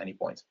questions at any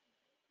point.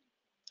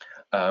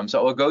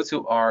 So I'll go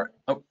to our,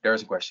 oh,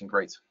 there's a question,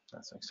 great.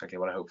 That's exactly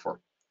what I hoped for.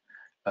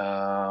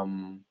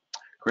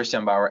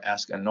 Christian Bauer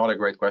asked another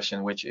great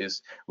question, which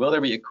is, will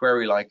there be a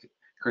query like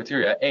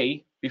criteria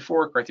A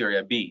before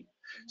criteria B?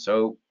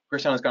 So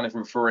Christian is kind of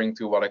referring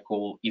to what I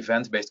call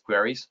event-based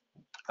queries,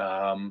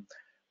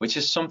 which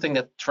is something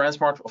that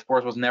Transmart, of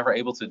course, was never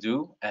able to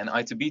do. And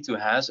I2B2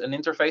 has an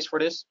interface for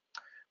this,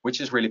 which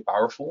is really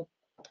powerful.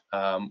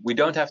 We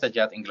don't have that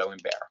yet in Glowing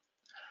Bear.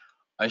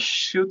 I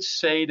should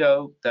say,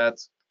 though, that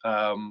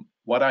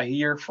what I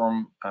hear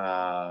from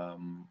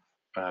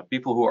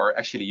people who are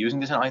actually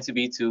using this in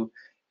I2B2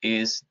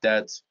 is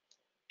that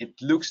it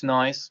looks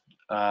nice,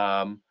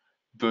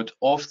 but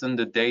often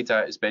the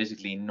data is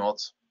basically not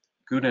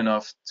good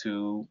enough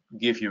to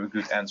give you a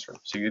good answer.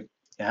 So you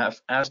have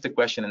asked the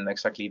question in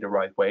exactly the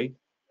right way,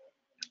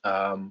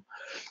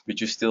 but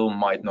you still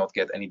might not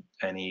get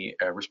any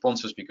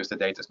responses because the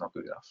data is not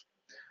good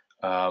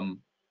enough.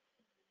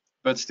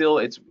 But still,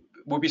 it's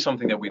would be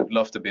something that we'd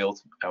love to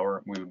build,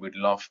 or we would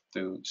love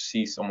to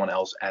see someone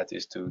else add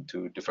this to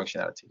the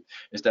functionality.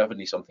 It's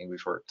definitely something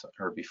we've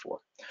heard before.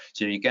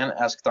 So you can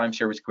ask time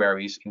series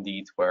queries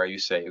indeed, where you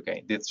say,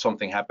 okay, did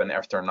something happen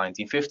after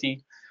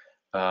 1950?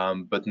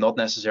 But not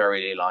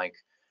necessarily like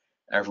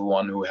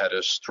everyone who had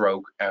a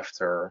stroke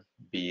after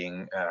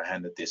being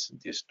handed this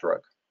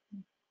drug.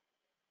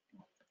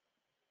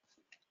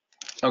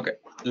 Okay,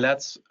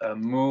 let's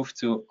move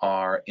to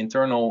our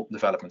internal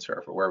development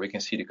server, where we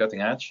can see the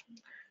cutting edge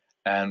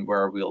and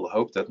where we'll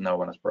hope that no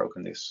one has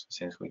broken this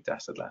since we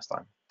tested last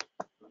time.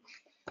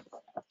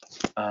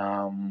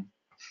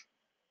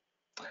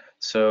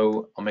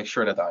 So I'll make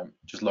sure that I'm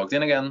just logged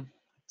in again.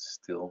 It's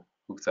still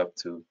hooked up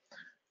to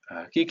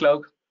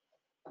Keycloak.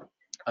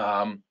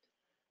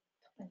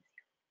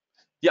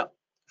 Yeah,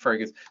 very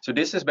good. So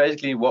this is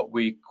basically what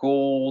we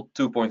call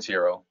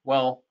 2.0.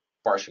 Well,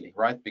 partially,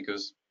 right?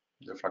 Because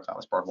the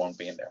Fractalis part won't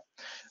be in there.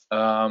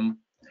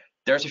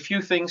 There's a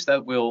few things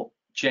that will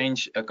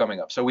change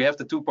coming up. So we have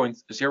the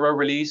 2.0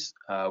 release.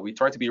 We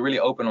try to be really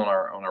open on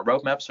our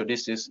roadmap. So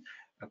this is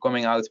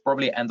coming out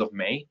probably end of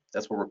May.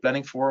 That's what we're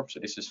planning for.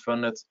 So this is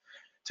funded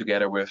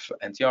together with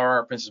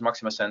NTR, Princess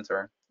Máxima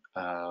Center,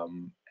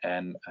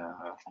 and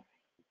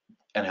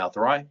Health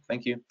RI.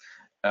 Thank you.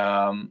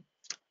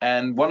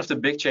 And one of the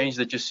big changes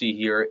that you see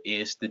here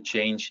is the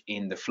change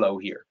in the flow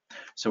here.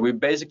 So we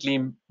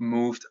basically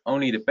moved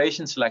only the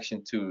patient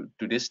selection to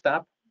this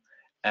tab.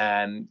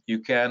 And you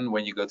can,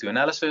 when you go to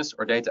analysis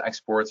or data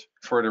export,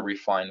 further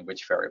refine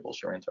which variables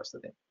you're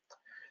interested in.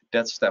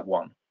 That's step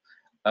one.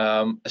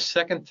 A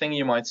second thing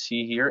you might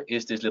see here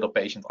is this little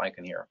patient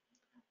icon here.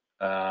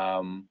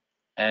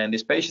 And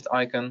this patient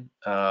icon,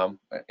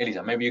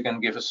 Elisa, maybe you can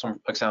give us some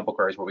example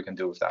queries what we can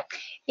do with that.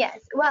 Yes,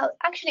 well,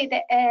 actually,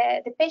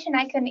 the patient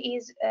icon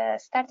is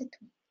started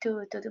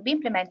to be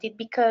implemented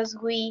because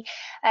we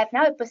have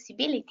now a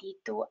possibility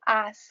to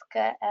ask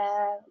a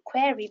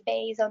query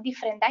based on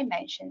different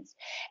dimensions.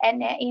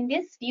 And in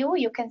this view,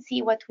 you can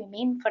see what we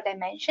mean for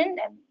dimension.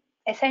 And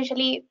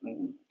essentially,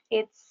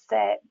 it's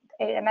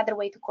another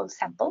way to call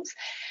samples.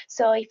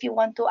 So if you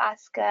want to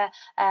ask a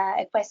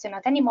question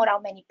not anymore how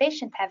many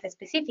patients have a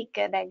specific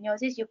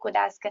diagnosis, you could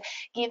ask,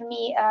 give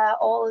me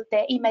all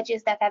the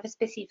images that have a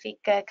specific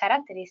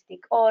characteristic,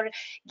 or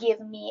give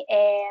me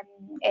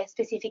a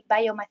specific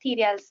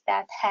biomaterials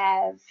that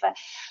have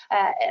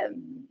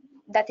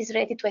that is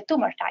related to a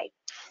tumor type.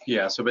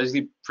 Yeah, so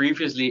basically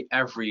previously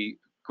every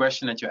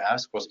question that you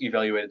asked was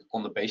evaluated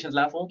on the patient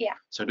level. Yeah.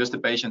 So does the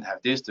patient have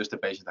this? Does the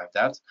patient have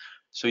that?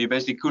 So you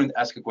basically couldn't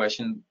ask a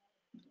question,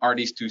 are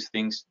these two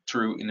things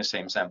true in the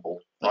same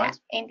sample, right?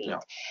 Yeah, indeed. Yeah.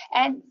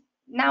 And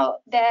now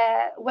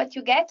what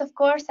you get, of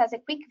course, as a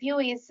quick view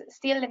is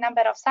still the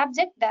number of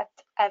subjects that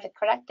have a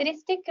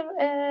characteristic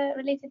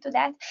related to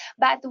that.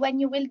 But when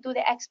you will do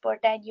the export,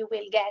 then you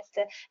will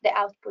get the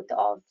output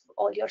of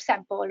all your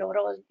sample or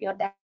all your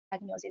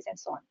diagnosis and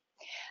so on.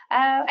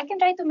 I can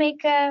try to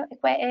make a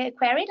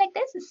query like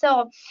this.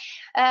 So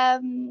I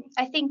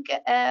think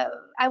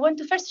I want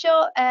to first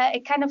show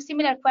a kind of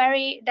similar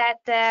query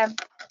that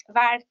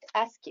Bart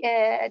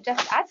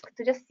just asked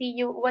to just see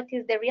you what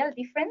is the real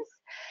difference.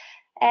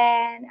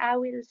 And I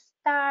will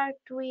start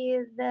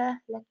with,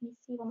 let me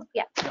see,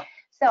 yeah.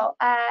 So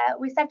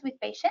we start with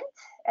patient,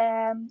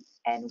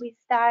 and we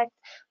start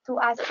to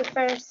ask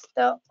first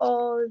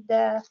all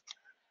the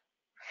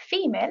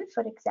female,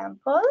 for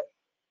example,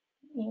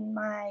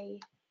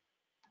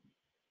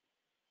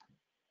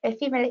 a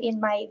female in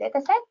my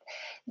dataset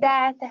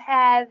that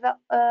have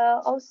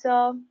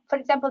also, for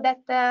example, that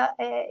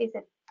is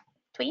a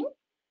twin.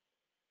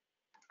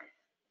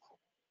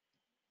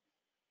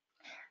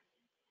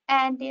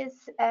 And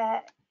this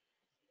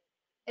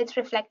it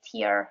reflects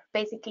here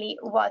basically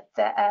what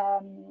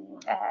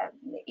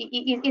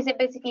is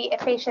basically a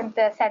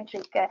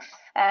patient-centric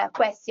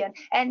question.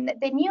 And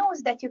the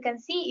news that you can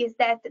see is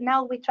that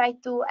now we try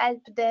to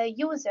help the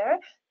user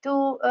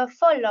to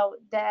follow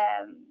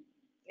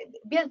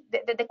build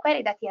the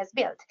query that he has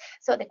built.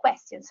 So the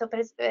question. So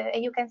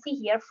you can see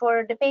here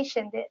for the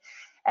patient,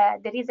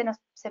 there is an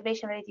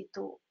observation related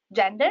to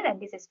gender, and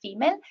this is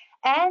female,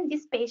 and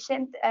this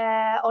patient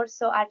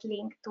also are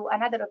linked to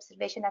another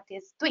observation that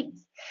is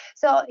twins.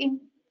 So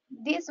in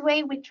this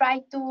way, we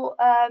try to,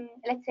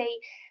 let's say,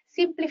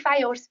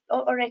 simplify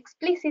or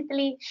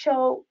explicitly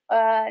show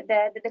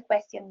the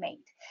question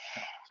made.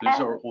 So these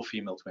are all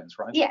female twins,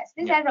 right? Yes,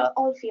 these are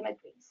all female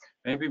twins.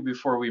 Maybe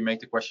before we make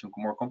the question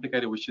more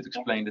complicated, we should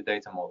explain the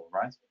data model,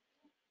 right?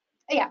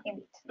 Yeah,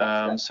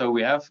 indeed. So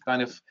we have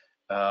kind of,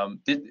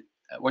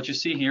 what you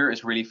see here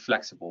is really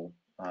flexible.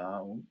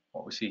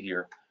 What we see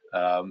here,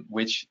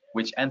 which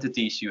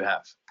entities you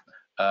have,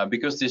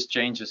 because this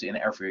changes in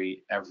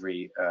every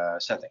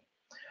setting.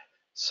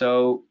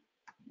 So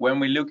when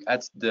we look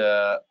at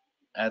the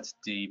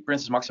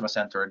Princess Máxima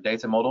Center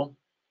data model,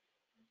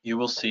 you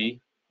will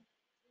see,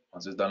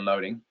 once it's done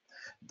loading,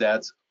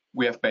 that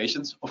we have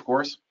patients, of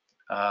course.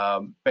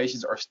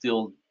 Patients are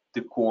still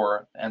the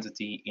core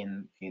entity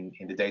in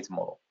the data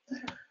model.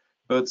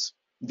 But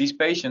these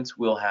patients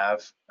will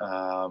have,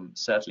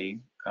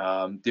 sadly,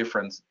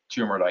 different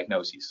tumor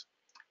diagnoses.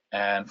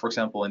 And for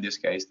example, in this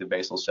case, the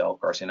basal cell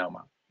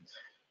carcinoma.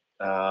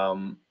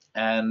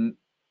 And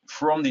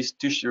from these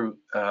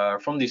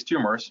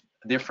tumors,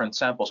 different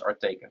samples are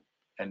taken,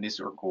 and these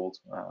are called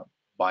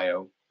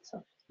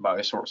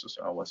biosources.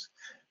 I always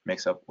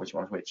mix up which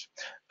one is which.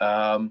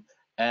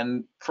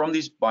 And from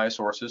these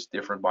biosources,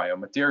 different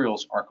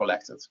biomaterials are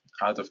collected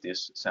out of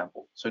this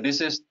sample. So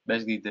this is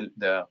basically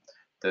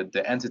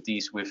the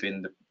entities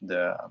within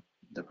the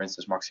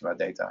Princess Máxima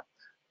data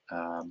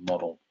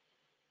model.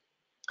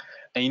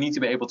 And you need to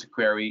be able to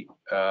query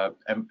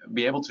and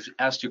be able to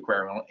ask your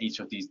query on each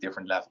of these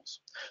different levels.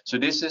 So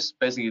this is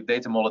basically the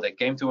data model they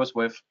came to us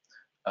with,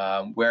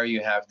 where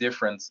you have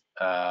different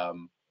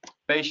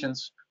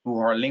patients who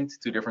are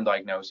linked to different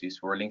diagnoses,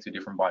 who are linked to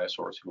different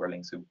biosources, who are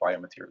linked to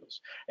biomaterials.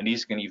 And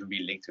these can even be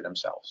linked to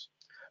themselves.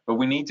 But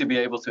we need to be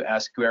able to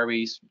ask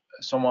queries.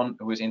 Someone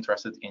who is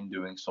interested in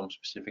doing some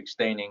specific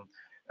staining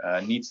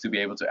needs to be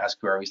able to ask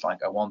queries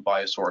like, I want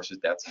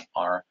biosources that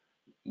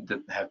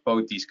have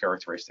both these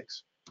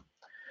characteristics.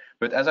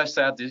 But as I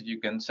said, you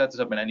can set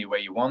this up in any way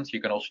you want. You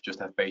can also just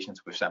have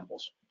patients with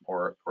samples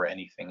or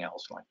anything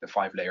else, like the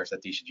 5 layers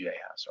that TCGA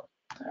has. So,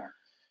 yeah.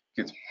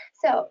 Good.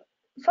 So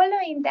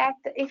following that,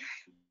 if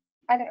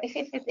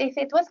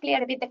it was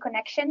clear a bit the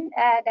connection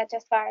that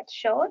just Bart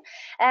showed,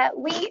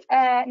 we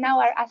now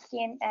are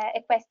asking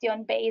a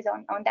question based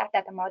on that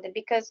data model,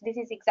 because this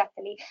is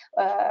exactly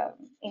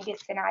in this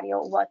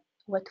scenario what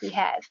we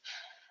have.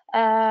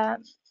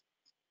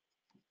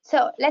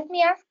 So let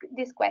me ask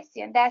this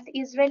question that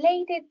is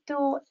related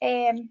to,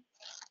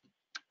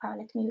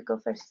 let me go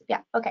first.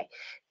 Yeah, okay.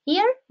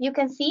 Here you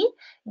can see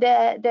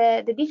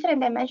the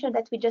different dimensions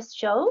that we just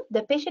showed: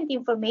 the patient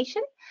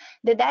information,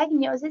 the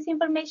diagnosis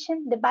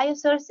information, the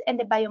biosource, and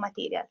the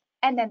biomaterial,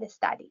 and then the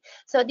study.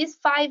 So these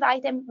 5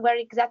 items were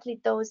exactly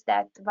those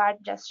that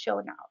Bart just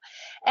showed now.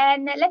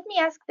 And let me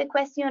ask the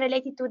question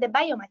related to the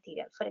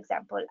biomaterial. For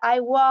example, I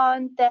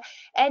want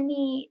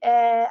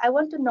I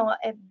want to know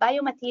a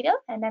biomaterial,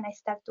 and then I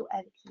start to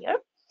add here.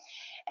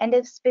 And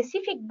the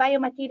specific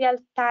biomaterial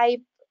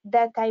type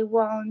that I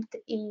want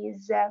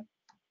is,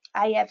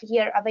 I have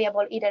here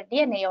available either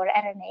DNA or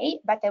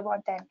RNA, but I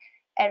want an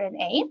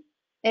RNA,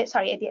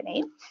 sorry, a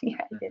DNA.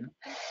 Yeah, mm-hmm.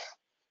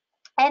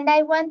 And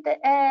I want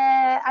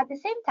at the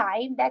same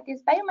time that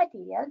this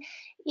biomaterial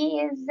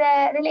is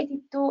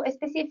related to a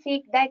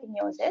specific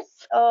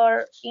diagnosis,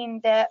 or in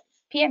the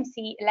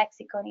PMC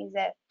lexicon is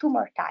a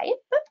tumor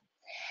type.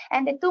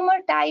 And the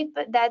tumor type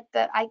that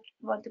I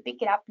want to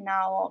pick it up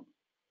now,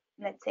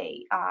 let's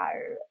say,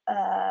 are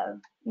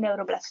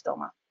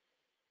neuroblastoma.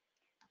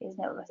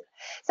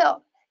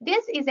 So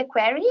this is a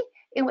query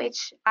in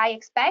which I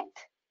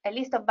expect a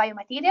list of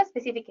biomaterials,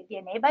 specific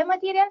DNA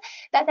biomaterial,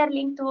 that are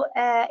linked to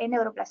a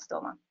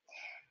neuroblastoma.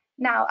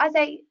 Now, as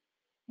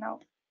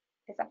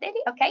it's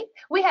updated, okay,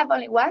 we have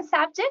only one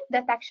subject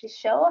that actually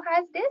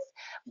has this,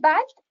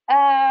 but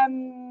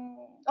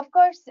of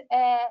course,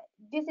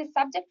 this is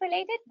subject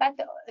related, but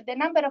the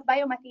number of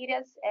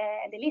biomaterials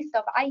and the list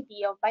of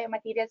ID of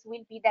biomaterials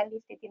will be then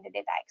listed in the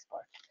data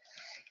export.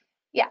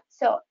 Yeah,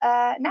 so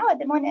now at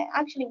the moment,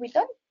 actually,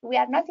 we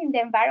are not in the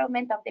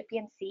environment of the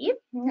PMC,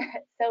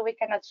 so we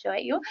cannot show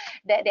you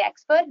the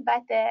export,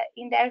 but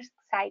in their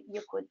site,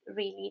 you could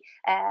really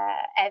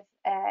have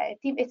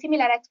a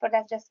similar export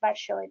as just Bart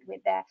showed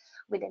with a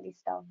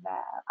list of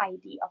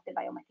ID of the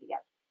biomaterial.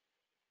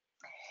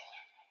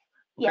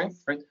 Okay,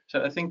 yes. Great.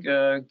 So I think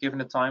given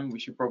the time, we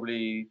should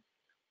probably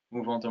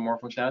move on to more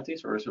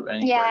functionalities, or is there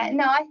any? Yeah,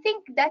 no, I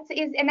think that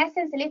is in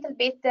essence a little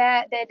bit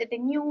the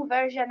new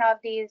version of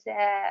this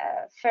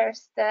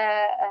first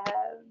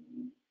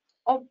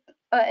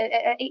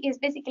is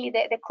basically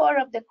the core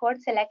of the chord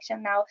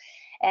selection now,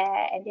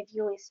 and the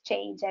view is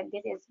changed, and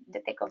this is the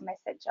take-home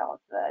message of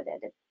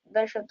the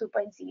version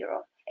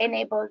 2.0,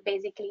 enabled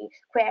basically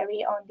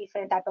query on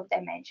different type of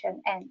dimension,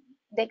 and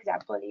the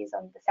example is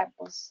on the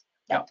samples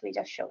that we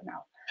just showed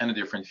now. And a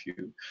different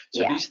view.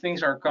 So these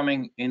things are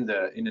coming in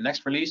the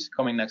next release,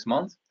 coming next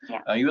month.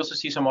 Yeah. You also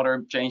see some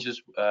other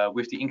changes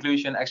with the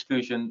inclusion,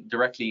 exclusion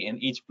directly in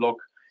each block.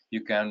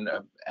 You can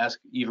ask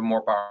even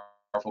more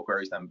powerful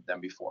queries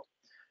than before.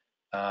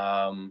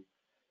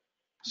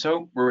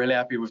 So we're really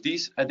happy with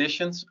these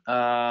additions.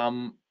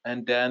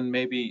 And then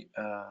maybe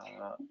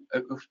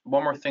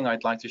one more thing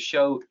I'd like to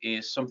show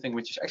is something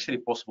which is actually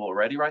possible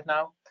already right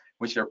now,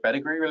 which are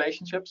pedigree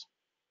relationships.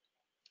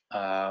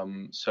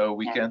 So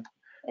we can.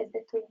 Is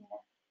the twin?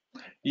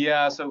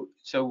 Yeah, so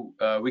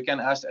we can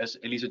ask, as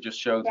Elisa just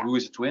showed, who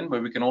is a twin,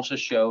 but we can also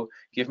show,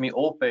 give me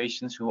all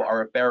patients who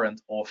are a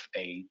parent of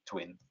a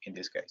twin in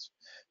this case.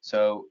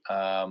 So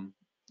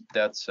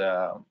that's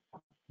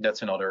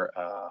another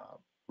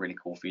really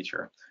cool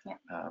feature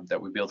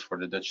that we built for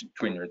the Dutch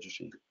Twin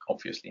Registry,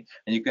 obviously.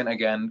 And you can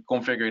again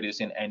configure this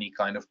in any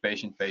kind of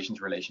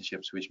patient-patient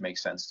relationships which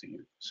makes sense to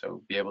you.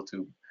 So be able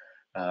to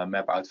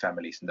map out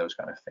families and those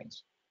kind of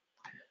things.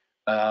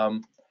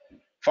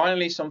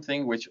 Finally,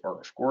 something which are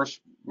of course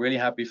really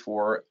happy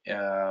for,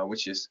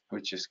 which is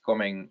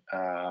coming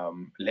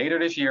later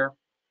this year,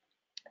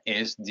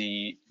 is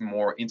the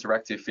more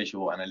interactive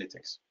visual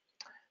analytics.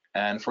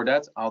 And for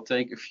that, I'll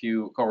take a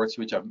few cohorts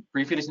which I've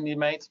previously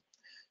made.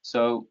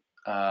 So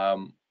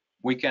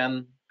we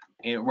can,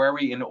 where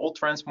we in the old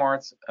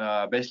Transmart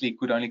basically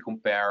could only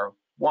compare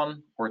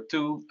 1 or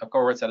 2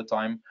 cohorts at a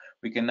time,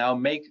 we can now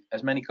make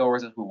as many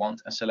cohorts as we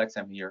want and select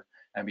them here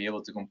and be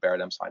able to compare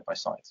them side by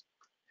side.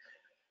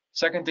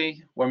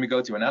 Secondly, when we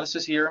go to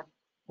analysis here,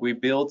 we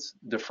built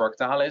the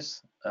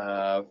Fractalis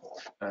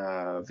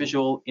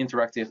visual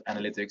interactive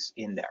analytics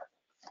in there.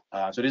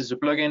 So this is a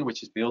plugin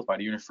which is built by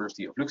the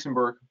University of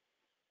Luxembourg.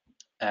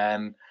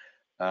 And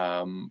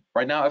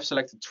right now I've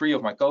selected 3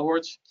 of my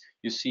cohorts.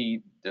 You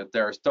see that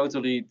there's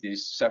totally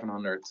these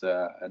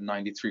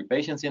 793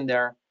 patients in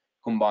there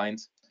combined.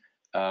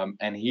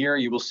 And here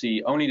you will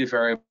see only the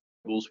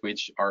variables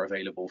which are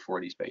available for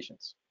these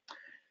patients.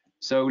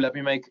 So let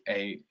me make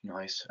a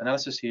nice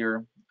analysis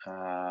here.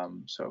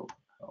 So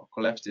I'll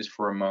collapse this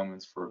for a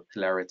moment for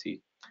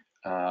clarity.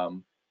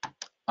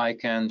 I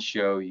can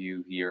show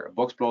you here a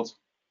box plot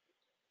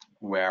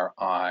where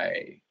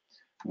I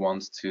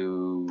want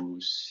to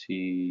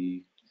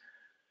see,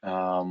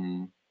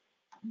 well,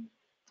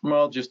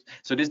 just,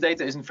 so this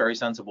data isn't very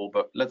sensible,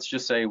 but let's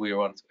just say we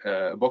want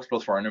a box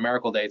plot for our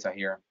numerical data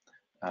here.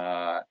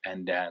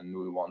 And then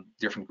we want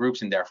different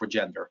groups in there for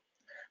gender.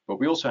 But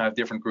we also have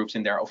different groups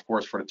in there, of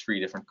course, for the 3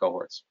 different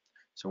cohorts.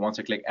 So once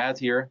I click add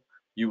here,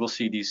 you will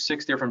see these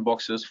 6 different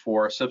boxes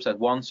for subset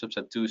 1,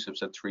 subset 2,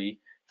 subset 3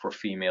 for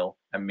female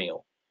and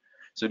male.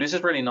 So this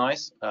is really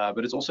nice,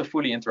 but it's also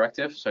fully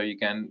interactive. So you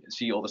can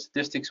see all the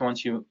statistics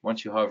once you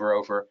hover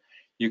over.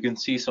 You can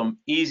see some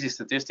easy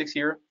statistics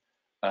here.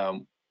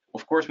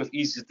 Of course, with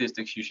easy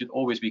statistics, you should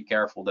always be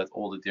careful that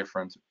all the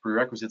different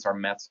prerequisites are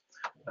met.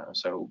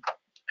 So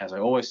as I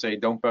always say,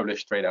 don't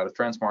publish straight out of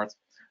Transmart.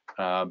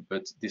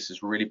 But this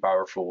is really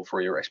powerful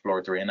for your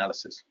exploratory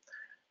analysis.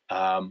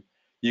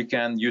 You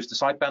can use the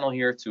side panel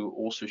here to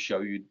also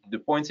show you the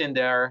points in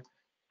there,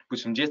 put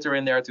some jitter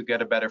in there to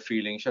get a better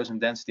feeling, show some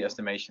density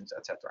estimations,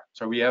 etc.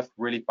 So we have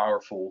really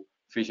powerful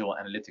visual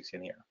analytics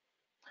in here.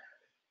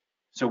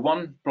 So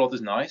 1 plot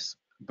is nice,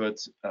 but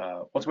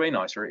what's way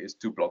nicer is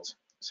 2 plots.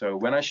 So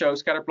when I show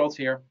scatter plots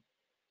here,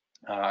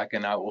 I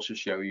can now also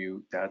show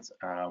you that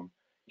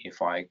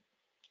if I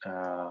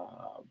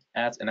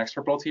add an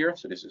extra plot here,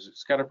 so this is a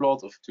scatter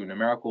plot of 2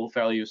 numerical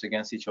values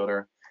against each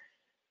other.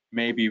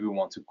 Maybe we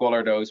want to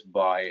color those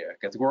by a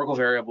categorical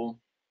variable.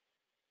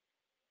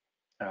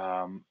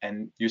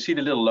 And you see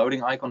the little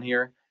loading icon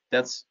here.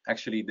 That's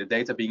actually the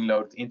data being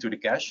loaded into the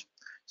cache.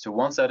 So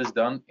once that is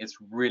done, it's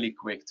really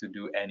quick to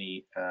do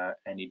any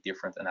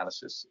different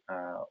analysis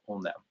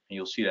on them. And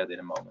you'll see that in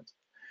a moment.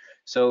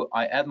 So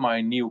I add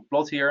my new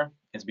plot here.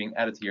 It's being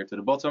added here to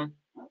the bottom.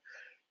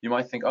 You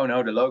might think, oh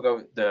no, the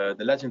logo, the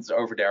legend is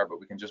over there, but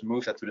we can just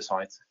move that to the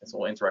side. It's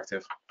all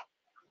interactive.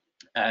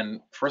 And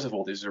first of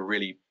all, this is a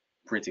really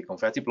pretty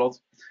confetti plot.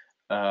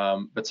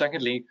 But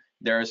secondly,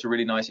 there is a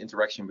really nice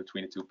interaction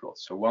between the 2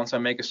 plots. So once I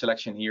make a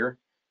selection here,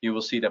 you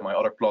will see that my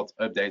other plot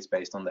updates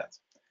based on that.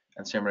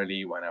 And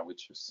similarly, when I would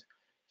just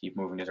keep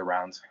moving this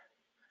around,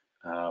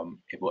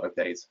 it will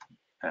update.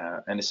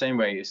 And the same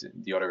way is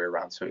the other way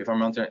around. So if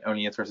I'm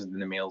only interested in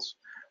the males,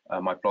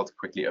 my plot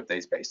quickly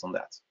updates based on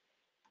that.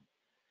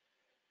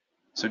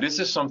 So this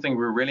is something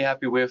we're really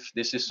happy with.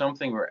 This is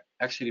something we're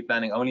actually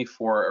planning only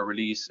for a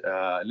release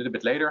a little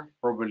bit later,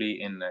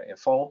 probably in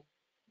fall.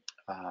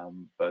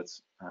 But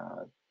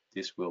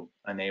this will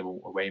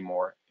enable a way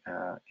more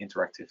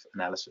interactive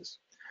analysis.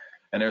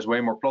 And there's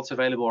way more plots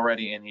available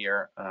already in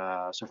here.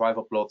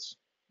 Survival plots,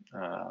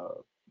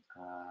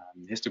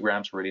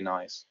 histograms, really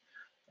nice.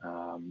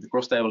 The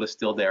cross table is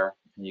still there,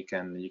 and you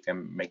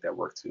can make that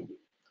work too.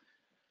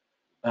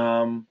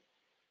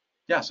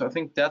 Yeah, so I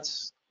think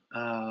that's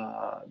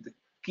the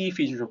key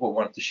features of what I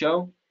wanted to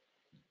show.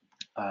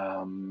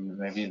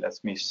 Maybe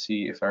let me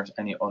see if there's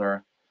any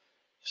other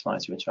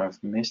slides which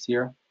I've missed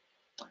here.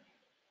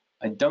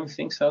 I don't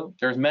think so.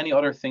 There's many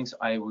other things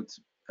I would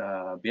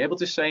be able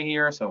to say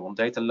here, so on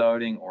data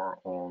loading or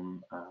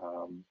on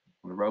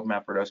the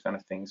roadmap or those kind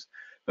of things.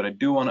 But I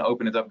do want to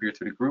open it up here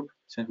to the group,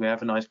 since we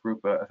have a nice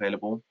group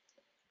available.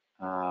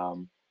 Are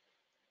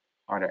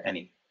there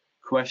any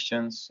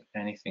questions,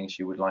 any things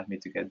you would like me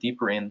to get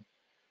deeper in?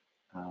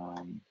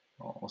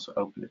 I'll also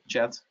open the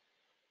chat.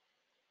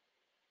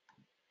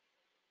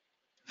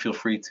 Feel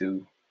free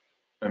to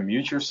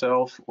unmute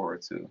yourself or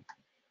to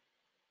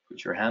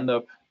put your hand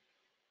up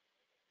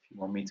if you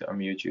want me to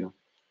unmute you.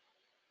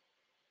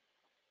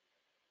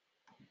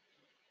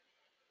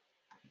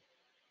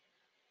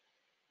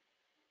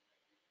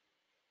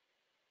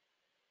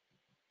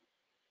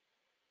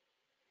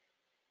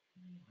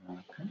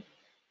 Okay.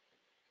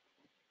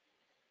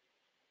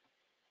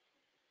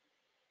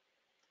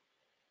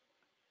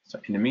 So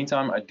in the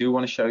meantime, I do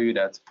want to show you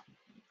that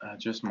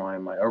just my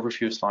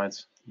overview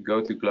slides. Go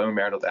to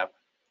glowingbear.app.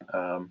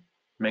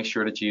 Make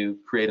sure that you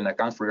create an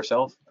account for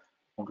yourself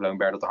on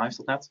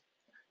glowingbear.thehive.net.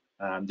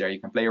 There you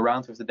can play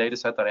around with the data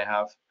set that I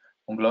have.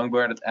 On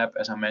GlowingBear app,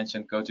 as I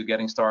mentioned, go to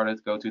Getting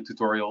Started, go to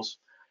Tutorials,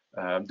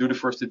 do the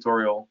first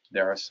tutorial.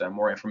 There's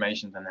more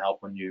information and help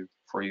on you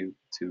for you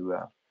to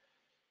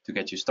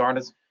get you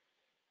started,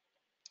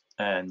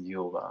 and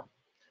you'll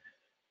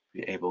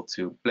be able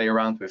to play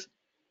around with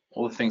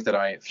all the things that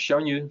I've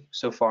shown you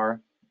so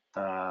far,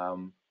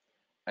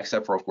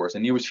 except for, of course, the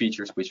newest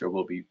features, which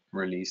will be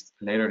released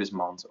later this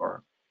month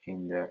or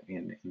in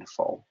the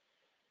fall.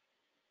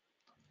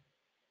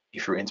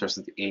 If you're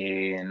interested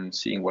in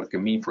seeing what it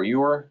can mean for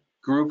your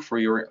group, for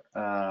your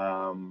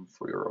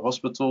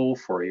hospital,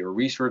 for your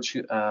research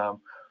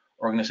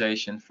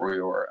organization, for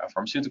your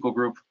pharmaceutical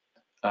group,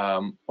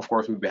 of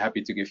course, we'd be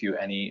happy to give you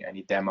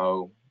any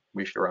demo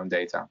with your own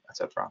data,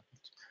 etc.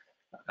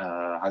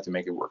 How to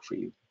make it work for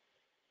you.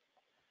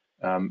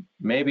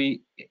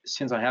 Maybe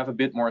since I have a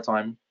bit more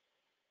time,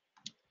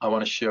 I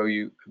want to show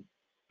you a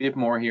bit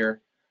more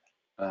here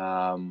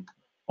on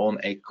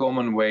a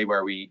common way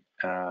where we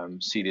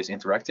see this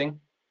interacting.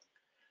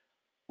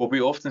 What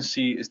we often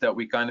see is that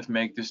we kind of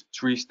make this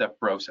three-step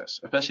process,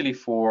 especially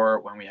for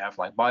when we have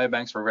like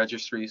biobanks or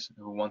registries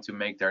who want to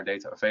make their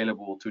data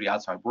available to the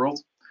outside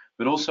world,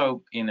 but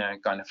also in a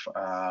kind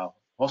of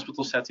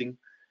hospital setting.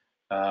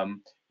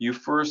 You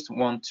first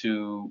want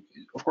to,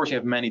 of course, you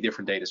have many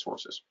different data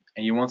sources,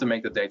 and you want to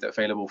make the data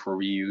available for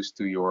reuse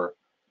to your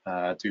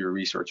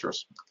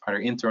researchers, either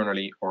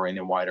internally or in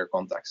a wider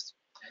context.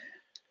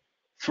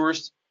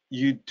 First,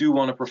 you do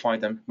want to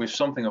provide them with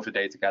something of a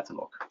data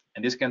catalog,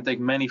 and this can take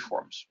many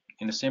forms.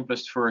 In the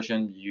simplest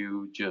version,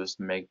 you just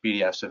make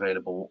PDFs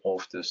available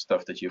of the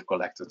stuff that you've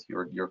collected,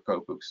 your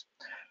codebooks.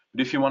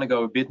 But if you want to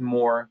go a bit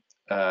more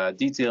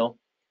detail,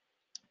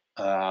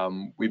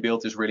 we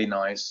built this really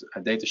nice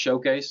data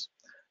showcase,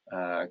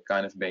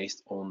 kind of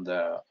based on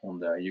the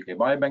UK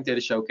Biobank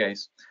data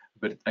showcase,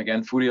 but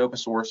again fully open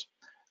source,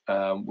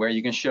 where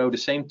you can show the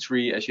same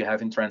tree as you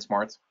have in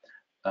Transmart,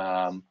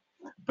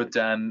 but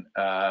then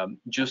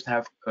just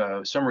have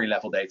summary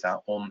level data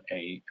on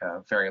a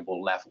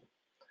variable level.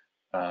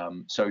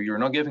 So you're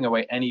not giving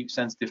away any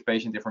sensitive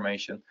patient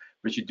information,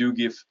 but you do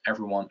give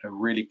everyone a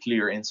really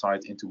clear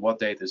insight into what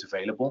data is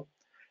available.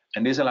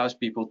 And this allows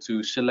people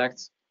to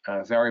select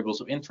variables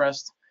of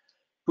interest,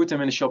 put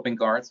them in a shopping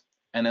cart,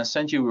 and then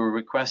send you a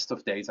request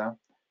of data,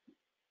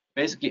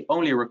 basically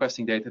only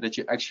requesting data that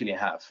you actually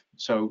have.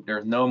 So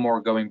there's no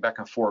more going back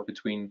and forth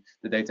between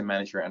the data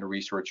manager and the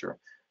researcher,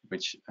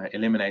 which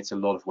eliminates a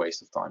lot of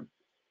waste of time.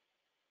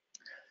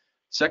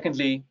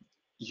 Secondly,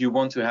 you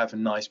want to have a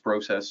nice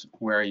process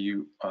where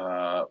you,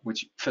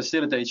 which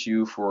facilitates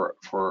you for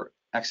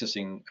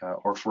accessing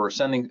or for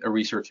sending a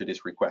researcher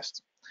this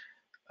request.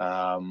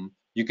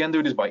 You can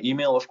do this by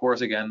email, of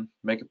course, again,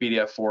 make a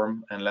PDF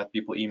form and let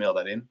people email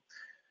that in.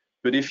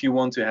 But if you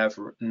want to have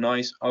a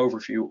nice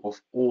overview of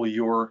all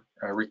your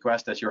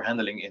requests that you're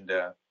handling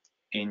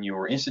in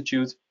your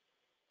institute,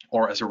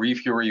 or as a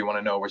reviewer, you want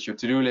to know what your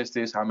to-do list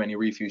is, how many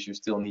reviews you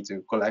still need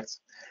to collect,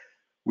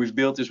 we've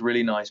built this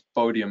really nice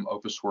Podium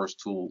open source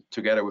tool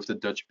together with the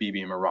Dutch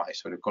BBMRI,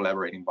 so the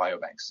collaborating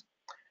biobanks.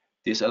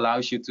 This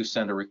allows you to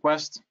send a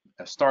request,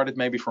 start it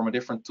maybe from a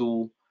different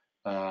tool,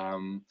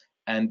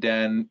 and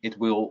then it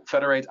will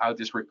federate out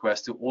this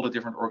request to all the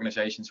different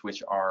organizations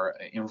which are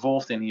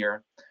involved in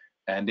here,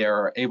 and they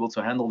are able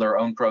to handle their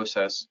own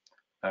process,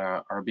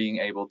 are being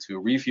able to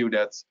review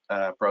that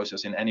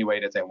process in any way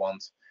that they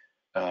want,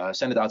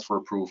 send it out for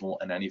approval,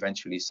 and then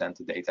eventually send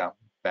the data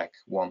back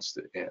once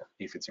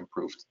if it's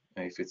approved.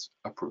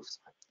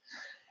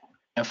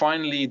 And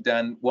finally,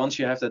 then once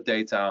you have that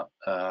data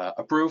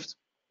approved,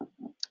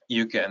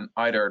 you can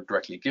either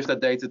directly give that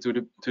data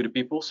to the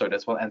people. So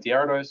that's what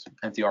NTR does.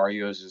 NTR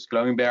uses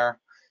GlowingBear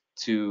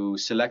to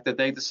select the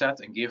data set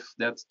and give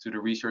that to the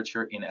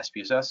researcher in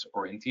SPSS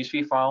or in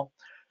TSV file.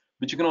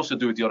 But you can also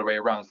do it the other way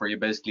around, where you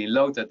basically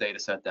load that data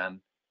set then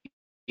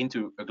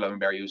into a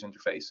GlowingBear user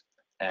interface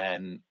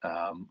and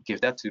give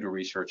that to the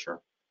researcher.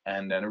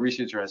 And then the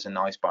researcher has a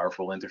nice,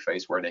 powerful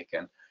interface where they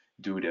can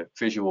do the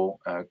visual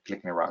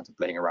clicking around and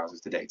playing around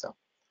with the data.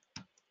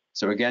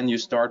 So again, you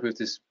start with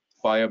this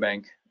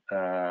biobank,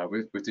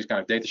 with this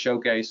kind of data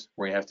showcase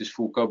where you have this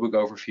full codebook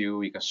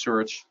overview. You can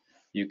search,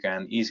 you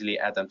can easily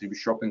add them to the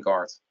shopping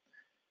cart.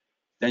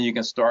 Then you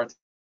can start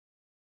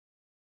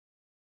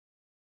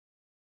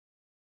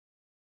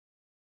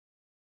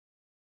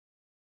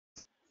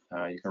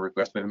you can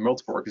request with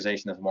multiple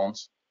organizations at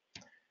once,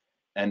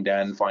 and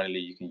then finally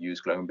you can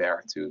use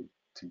GlowingBear to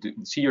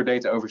see your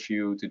data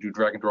overview, to do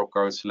drag and drop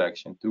code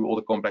selection, do all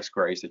the complex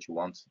queries that you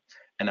want,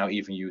 and now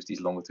even use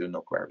these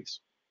longitudinal queries.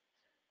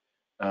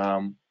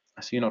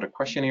 I see another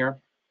question here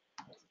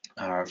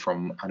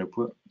from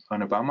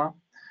Anupama.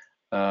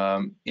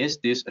 Is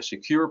this a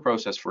secure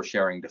process for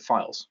sharing the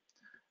files?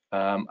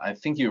 I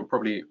think you're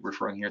probably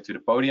referring here to the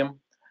Podium.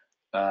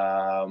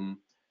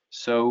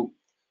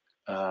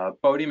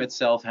 Podium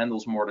itself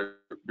handles more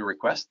the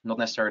request, not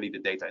necessarily the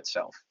data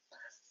itself.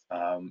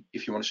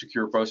 If you want a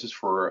secure process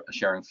for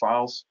sharing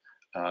files,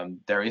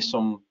 there is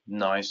some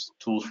nice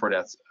tools for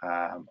that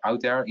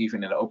out there.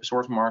 Even in the open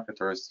source market,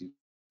 there is the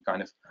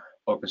kind of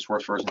open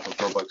source versions of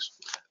Dropbox,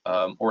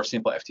 or a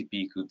simple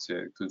FTP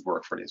could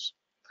work for this.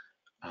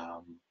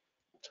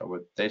 So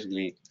we'll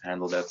basically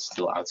handle that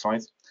still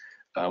outside.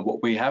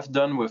 What we have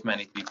done with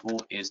many people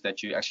is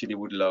that you actually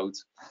would load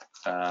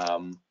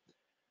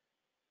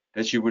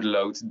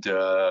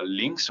the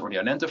links or the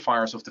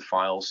identifiers of the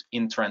files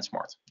in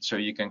Transmart. So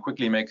you can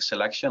quickly make a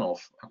selection of,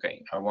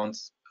 okay, I want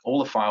all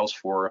the files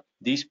for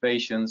these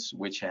patients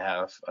which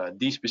have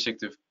these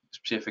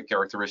specific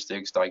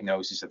characteristics,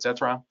 diagnosis,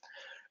 etc.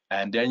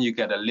 And then you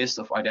get a list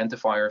of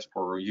identifiers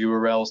or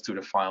URLs to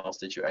the files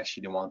that you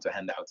actually want to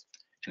hand out.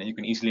 And then you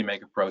can easily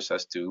make a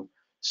process to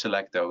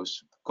select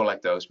those,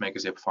 collect those, make a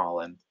zip file,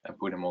 and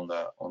put them on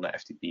the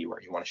FTP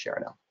where you want to share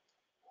them.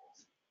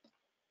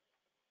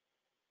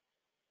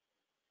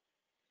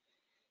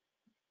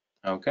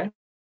 Okay.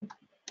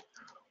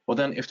 Well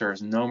then, if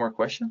there's no more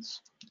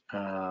questions,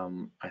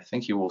 I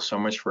thank you all so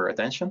much for your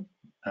attention.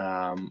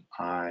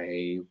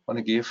 I want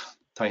to give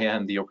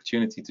Diane the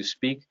opportunity to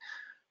speak,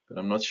 but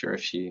I'm not sure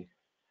if she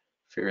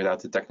figured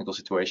out the technical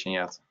situation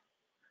yet.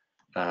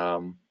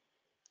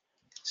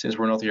 Since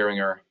we're not hearing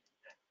her,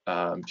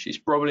 she's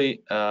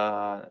probably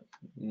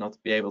not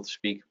be able to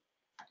speak.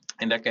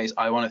 In that case,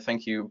 I want to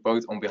thank you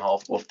both on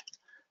behalf of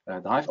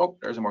the Hive. Oh,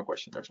 there's one more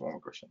question. There's one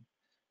more question.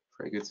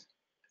 Very good.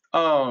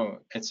 Oh,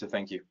 it's a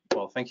thank you.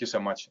 Well, thank you so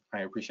much.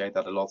 I appreciate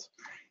that a lot.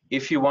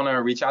 If you want to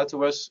reach out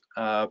to us,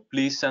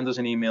 please send us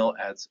an email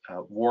at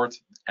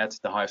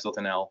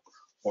ward@thehive.nl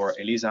or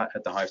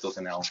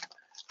elisa@thehive.nl.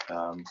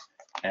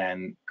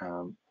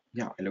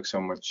 Yeah, I look so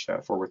much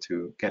forward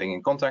to getting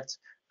in contact.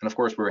 And of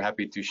course, we're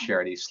happy to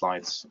share these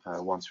slides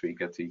once we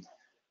get the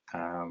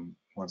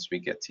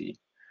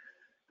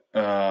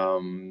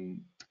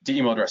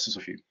email addresses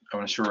of you.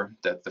 I'm sure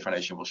that the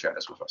foundation will share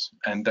this with us.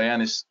 And Diane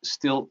is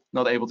still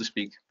not able to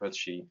speak, but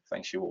she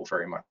thanks you all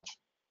very much.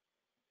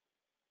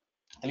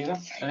 Elisa,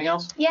 anything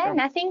else? Yeah,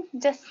 nothing.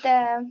 Just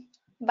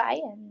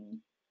bye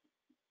and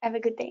have a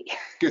good day.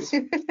 Good.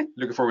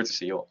 Looking forward to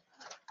see you all.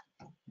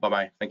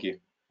 Bye-bye. Thank you.